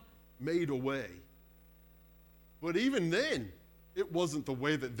 God made a way. But even then, it wasn't the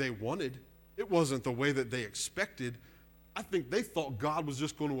way that they wanted. It wasn't the way that they expected. I think they thought God was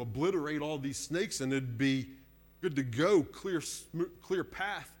just going to obliterate all these snakes and it'd be good to go, clear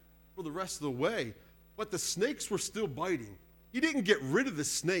path for the rest of the way. But the snakes were still biting. He didn't get rid of the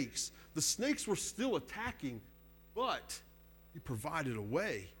snakes. The snakes were still attacking, but he provided a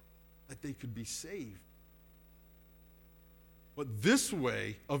way that they could be saved. But this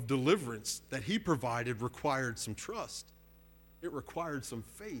way of deliverance that he provided required some trust. It required some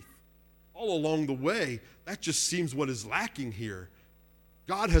faith. All along the way, that just seems what is lacking here.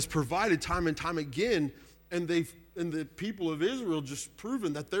 God has provided time and time again, and the people of Israel just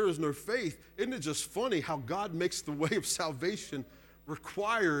proven that there is no faith. Isn't it just funny how God makes the way of salvation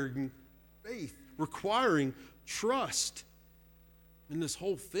requiring faith, requiring trust in this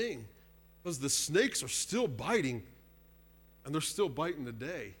whole thing? Because the snakes are still biting, and they're still biting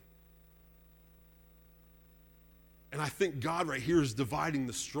today. And I think God right here is dividing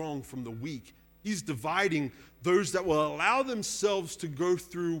the strong from the weak. He's dividing those that will allow themselves to go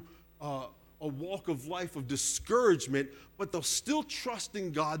through a walk of life of discouragement, but they'll still trust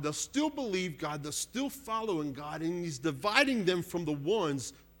in God, they'll still believe God, they'll still follow in God, and he's dividing them from the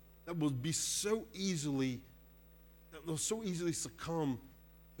ones that will be so easily, that they'll so easily succumb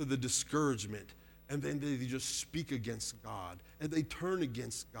to the discouragement, and then they just speak against God, and they turn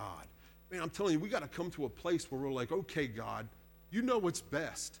against God. Man, I'm telling you, we got to come to a place where we're like, okay, God, you know what's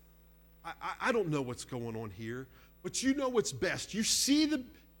best. I don't know what's going on here, but you know what's best. You see the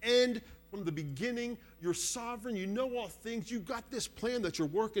end from the beginning. You're sovereign. You know all things. You've got this plan that you're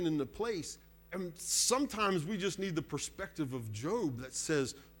working into place. And sometimes we just need the perspective of Job that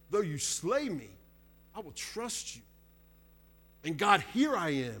says, though you slay me, I will trust you. And God, here I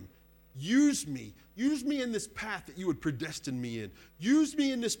am. Use me. Use me in this path that you would predestine me in. Use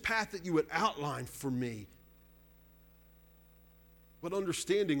me in this path that you would outline for me. But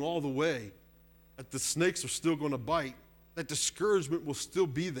understanding all the way that the snakes are still going to bite, that discouragement will still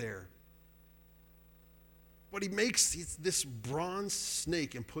be there. But he makes this bronze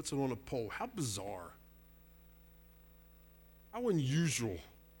snake and puts it on a pole. How bizarre. How unusual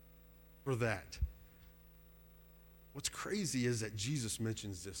for that. What's crazy is that Jesus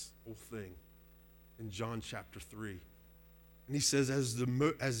mentions this whole thing in John chapter 3. And he says, as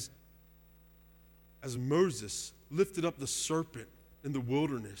Moses lifted up the serpent in the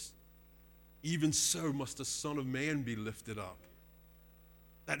wilderness, even so must the Son of Man be lifted up,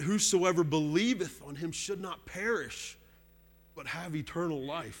 that whosoever believeth on him should not perish, but have eternal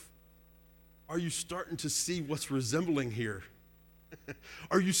life. Are you starting to see what's resembling here?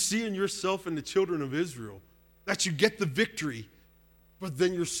 Are you seeing yourself in the children of Israel? That you get the victory, but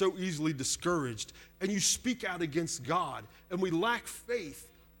then you're so easily discouraged, and you speak out against God, and we lack faith.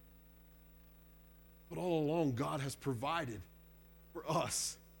 But all along, God has provided for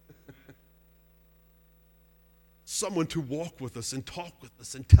us someone to walk with us and talk with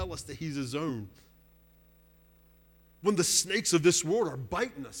us and tell us that he's his own. When the snakes of this world are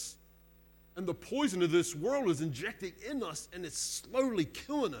biting us, and the poison of this world is injecting in us, and it's slowly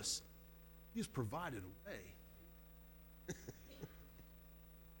killing us, he's provided a way.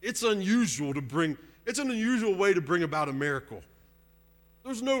 It's an unusual way to bring about a miracle.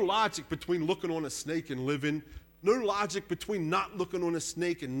 There's no logic between looking on a snake and living. No logic between not looking on a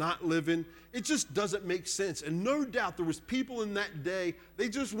snake and not living. It just doesn't make sense. And no doubt there was people in that day, they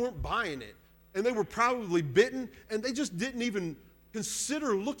just weren't buying it. And they were probably bitten, and they just didn't even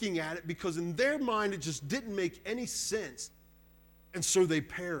consider looking at it because in their mind it just didn't make any sense. And so they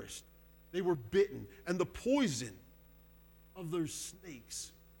perished. They were bitten. And the poison of those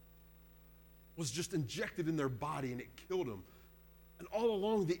snakes was just injected in their body, and it killed them. And all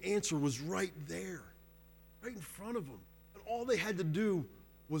along, the answer was right there, right in front of them. And all they had to do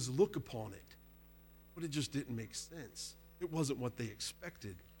was look upon it. But it just didn't make sense. It wasn't what they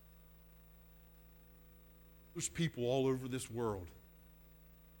expected. There's people all over this world,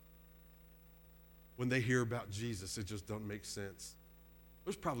 when they hear about Jesus, it just doesn't make sense.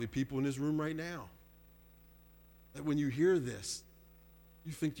 There's probably people in this room right now that when you hear this,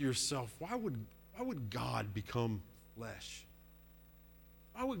 you think to yourself, why would God become flesh?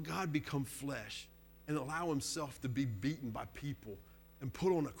 Why would God become flesh and allow himself to be beaten by people and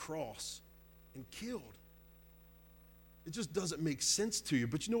put on a cross and killed? It just doesn't make sense to you.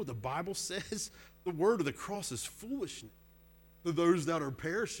 But you know what the Bible says? The word of the cross is foolishness to those that are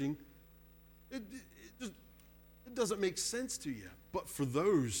perishing. It doesn't make sense to you. But for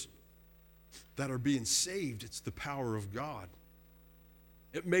those that are being saved, it's the power of God.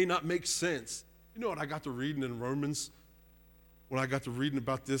 It may not make sense. You know what I got to reading in Romans? When I got to reading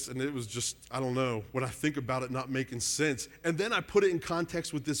about this, and it was just, I don't know, when I think about it not making sense. And then I put it in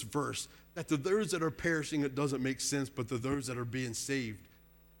context with this verse that to those that are perishing it doesn't make sense, but to those that are being saved.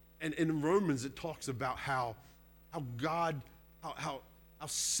 And in Romans it talks about how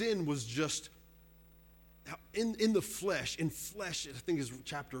sin was just in the flesh. In flesh, I think is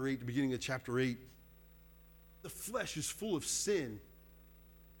chapter 8, the beginning of chapter 8. The flesh is full of sin.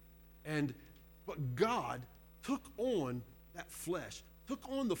 But God took on that flesh, took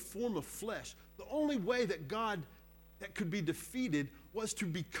on the form of flesh. The only way that could be defeated was to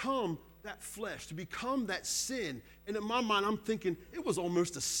become that flesh, to become that sin. And in my mind, I'm thinking it was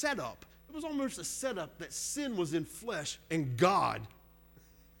almost a setup. It was almost a setup that sin was in flesh, and God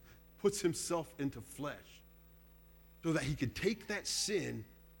puts himself into flesh so that he could take that sin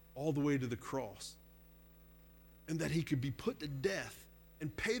all the way to the cross, and that he could be put to death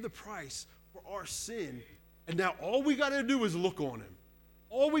and pay the price for our sin. And now all we got to do is look on him.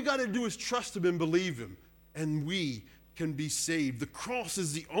 All we got to do is trust him and believe him, and we can be saved. The cross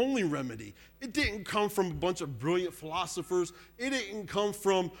is the only remedy. It didn't come from a bunch of brilliant philosophers. It didn't come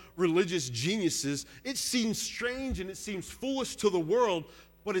from religious geniuses. It seems strange and it seems foolish to the world,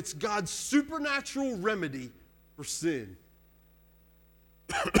 but it's God's supernatural remedy for sin.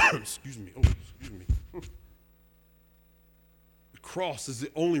 Excuse me. Oh, excuse me. The cross is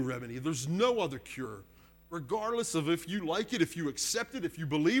the only remedy. There's no other cure. Regardless of if you like it, if you accept it, if you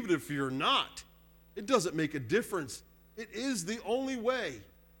believe it, if you're not, it doesn't make a difference. It is the only way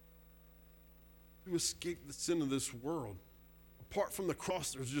to escape the sin of this world. Apart from the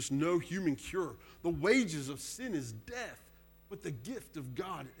cross, there's just no human cure. The wages of sin is death, but the gift of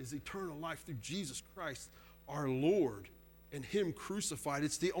God is eternal life through Jesus Christ, our Lord, and him crucified.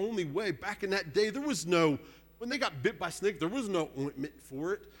 It's the only way. Back in that day, when they got bit by a snake, there was no ointment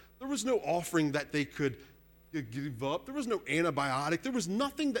for it. There was no offering that they could give up. There was no antibiotic. There was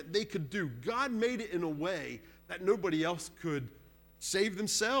nothing that they could do. God made it in a way that nobody else could save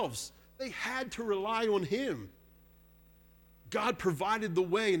themselves. They had to rely on him. God provided the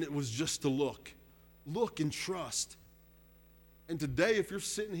way, and it was just to look and trust. And today, if you're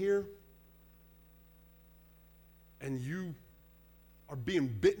sitting here and you are being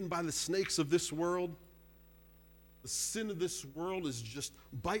bitten by the snakes of this world, the sin of this world is just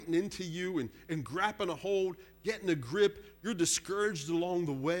biting into you and grabbing a hold, getting a grip. You're discouraged along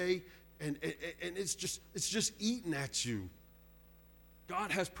the way, and it's just eating at you.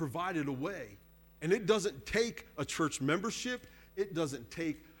 God has provided a way, and it doesn't take a church membership. It doesn't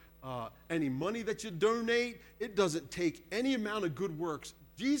take any money that you donate. It doesn't take any amount of good works.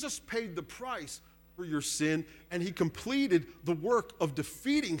 Jesus paid the price for your sin, and he completed the work of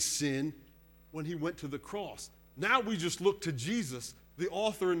defeating sin when he went to the cross. Now we just look to Jesus, the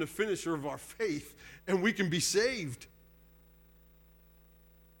author and the finisher of our faith, and we can be saved.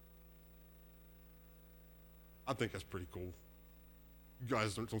 I think that's pretty cool. You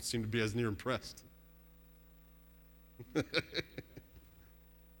guys don't seem to be as near impressed.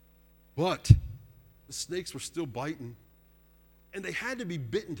 But the snakes were still biting, and they had to be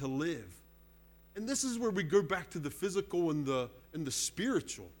bitten to live. And this is where we go back to the physical and the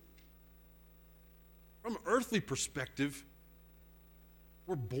spiritual. From an earthly perspective,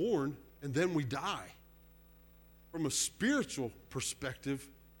 we're born and then we die. From a spiritual perspective,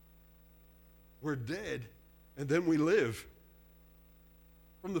 we're dead and then we live.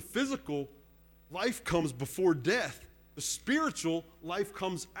 From the physical, life comes before death. The spiritual, life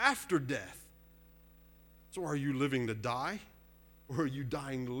comes after death. So are you living to die, or are you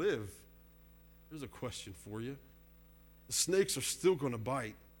dying to live? Here's a question for you. The snakes are still going to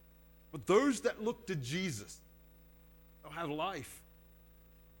bite. But those that look to Jesus, they'll have life.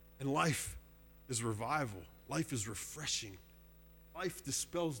 And life is revival. Life is refreshing. Life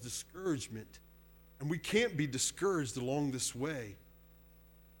dispels discouragement. And we can't be discouraged along this way.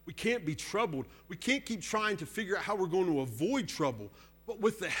 We can't be troubled. We can't keep trying to figure out how we're going to avoid trouble. But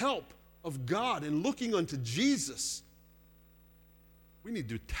with the help of God and looking unto Jesus, we need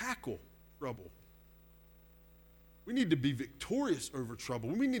to tackle trouble. We need to be victorious over trouble.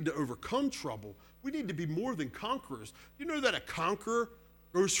 We need to overcome trouble. We need to be more than conquerors. You know that a conqueror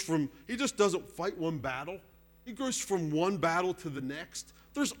he just doesn't fight one battle. He goes from one battle to the next.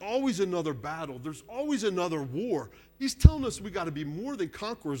 There's always another battle. There's always another war. He's telling us we got to be more than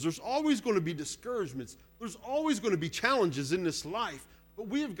conquerors. There's always going to be discouragements. There's always going to be challenges in this life. But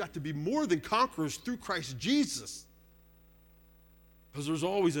we have got to be more than conquerors through Christ Jesus. Because there's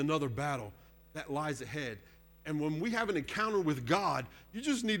always another battle that lies ahead. And when we have an encounter with God, you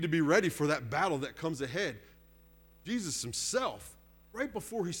just need to be ready for that battle that comes ahead. Jesus himself, right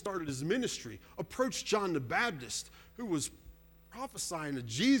before he started his ministry, approached John the Baptist, who was prophesying to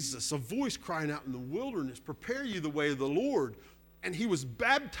Jesus, a voice crying out in the wilderness, prepare you the way of the Lord. and he was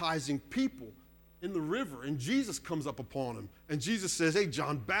baptizing people in the river, and Jesus comes up upon him, and Jesus says, hey,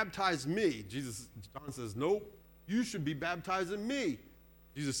 John, baptize me. John says, nope, you should be baptizing me.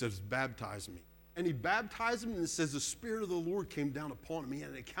 Jesus says, baptize me. And he baptized him, and it says the Spirit of the Lord came down upon him. He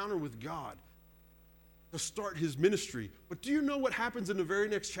had an encounter with God to start his ministry. But do you know what happens in the very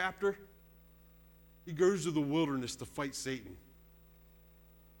next chapter? He goes to the wilderness to fight Satan.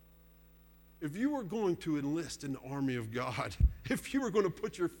 If you were going to enlist in the army of God, if you were going to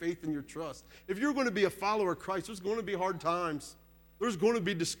put your faith and your trust, if you're going to be a follower of Christ, there's going to be hard times. There's going to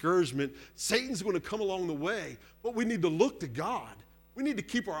be discouragement. Satan's going to come along the way, but we need to look to God. We need to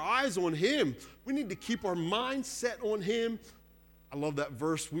keep our eyes on him. We need to keep our mind set on him. I love that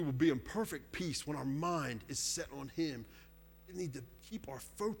verse. We will be in perfect peace when our mind is set on him. We need to keep our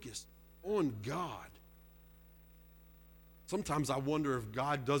focus on God. Sometimes I wonder if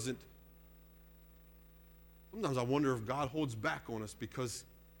God holds back on us because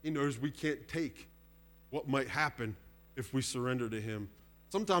he knows we can't take what might happen if we surrender to him.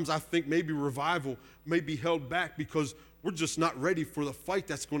 Sometimes I think maybe revival may be held back because we're just not ready for the fight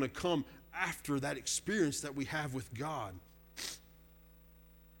that's going to come after that experience that we have with God.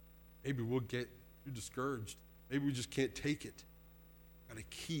 Maybe we'll get too discouraged. Maybe we just can't take it. Got to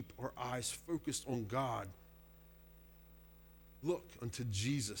keep our eyes focused on God. Look unto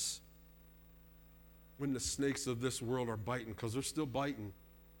Jesus when the snakes of this world are biting, because they're still biting.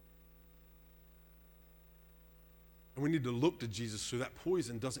 And we need to look to Jesus so that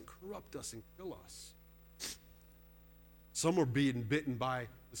poison doesn't corrupt us and kill us. Some are being bitten by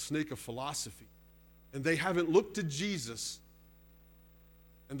the snake of philosophy, and they haven't looked to Jesus,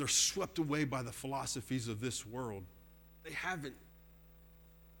 and they're swept away by the philosophies of this world. They haven't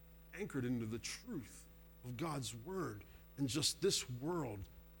anchored into the truth of God's word, and just this world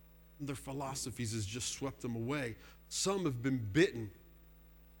and their philosophies has just swept them away. Some have been bitten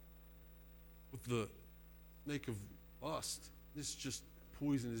with the snake of lust. This just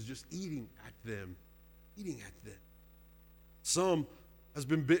poison is just eating at them. Some has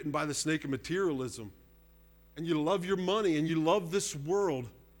been bitten by the snake of materialism. And you love your money and you love this world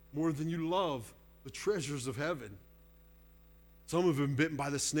more than you love the treasures of heaven. Some have been bitten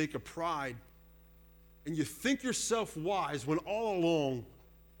by the snake of pride. And you think yourself wise when all along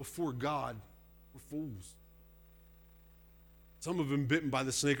before God we're fools. Some have been bitten by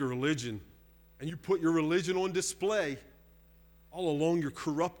the snake of religion. And you put your religion on display. All along you're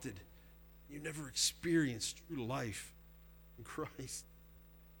corrupted. You never experienced true life in Christ.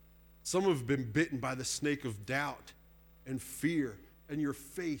 Some have been bitten by the snake of doubt and fear, and your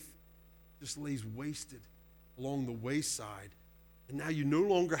faith just lays wasted along the wayside. And now you no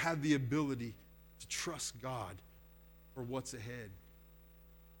longer have the ability to trust God for what's ahead.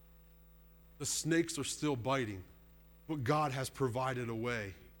 The snakes are still biting, but God has provided a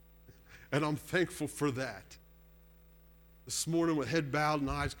way. And I'm thankful for that. This morning, with head bowed and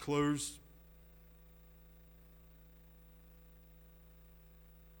eyes closed,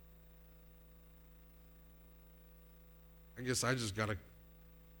 I guess I just got a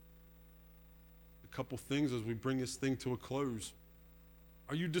couple things as we bring this thing to a close.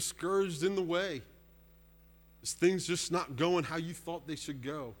 Are you discouraged in the way? Is things just not going how you thought they should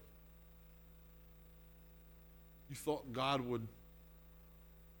go? You thought God would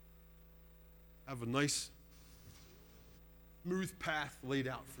have a nice, smooth path laid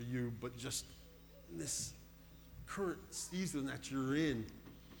out for you, but just in this current season that you're in,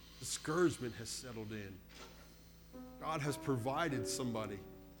 discouragement has settled in. God has provided somebody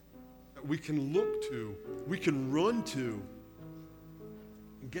that we can look to, we can run to,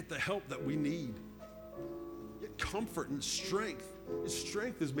 and get the help that we need. Get comfort and strength. His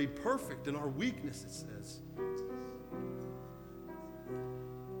strength is made perfect in our weakness, it says.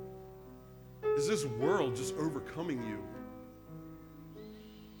 Is this world just overcoming you?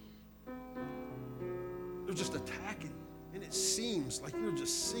 They're just attacking, and it seems like you're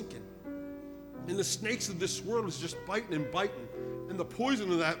just sinking. And the snakes of this world is just biting and biting. And the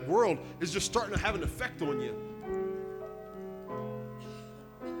poison of that world is just starting to have an effect on you.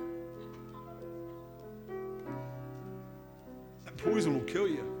 That poison will kill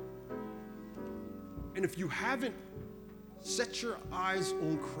you. And if you haven't set your eyes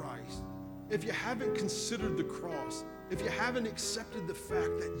on Christ, if you haven't considered the cross, if you haven't accepted the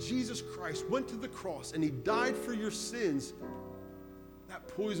fact that Jesus Christ went to the cross and he died for your sins, that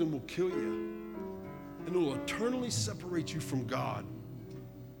poison will kill you. And it will eternally separate you from God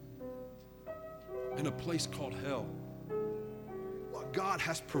in a place called hell. What God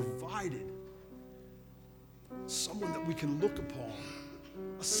has provided, someone that we can look upon,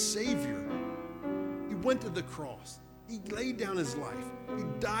 a Savior. He went to the cross. He laid down his life. He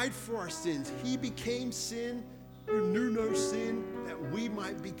died for our sins. He became sin who knew no sin, that we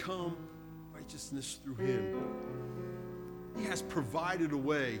might become righteousness through him. He has provided a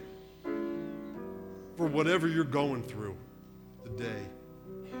way for whatever you're going through today.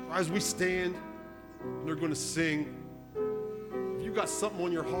 As we stand, and they're going to sing, if you got something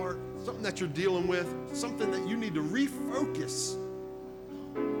on your heart, something that you're dealing with, something that you need to refocus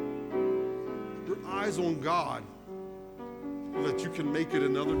your eyes on God so that you can make it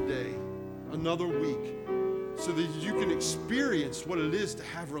another day, another week, so that you can experience what it is to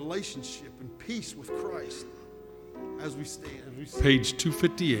have relationship and peace with Christ as we stand. Page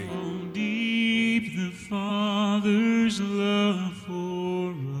 258. How deep the Father's love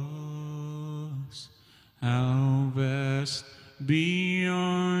for us, how vast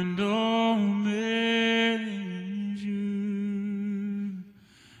beyond all measure,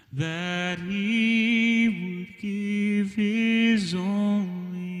 that he would give his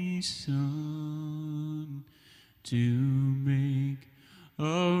only Son to make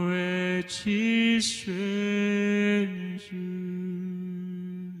a wretch his treasure.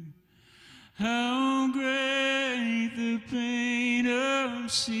 How great the pain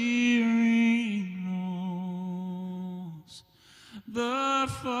of searing loss! The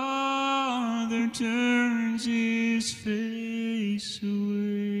Father turns his face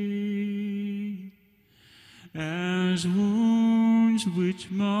away, as wounds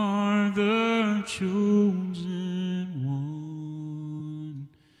which mar the chosen one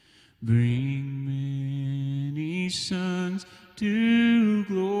bring many sons to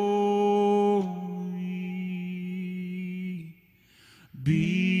glory.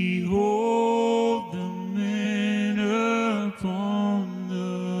 Behold the man upon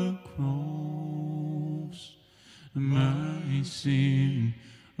the cross, my sin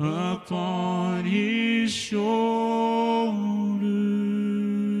upon his shoulders.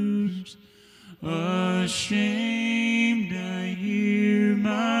 Ashamed I hear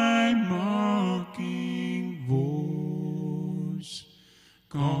my mocking voice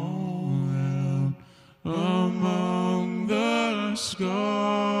call out among the scoffers.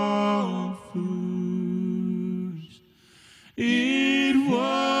 It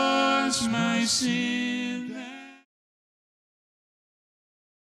was my sin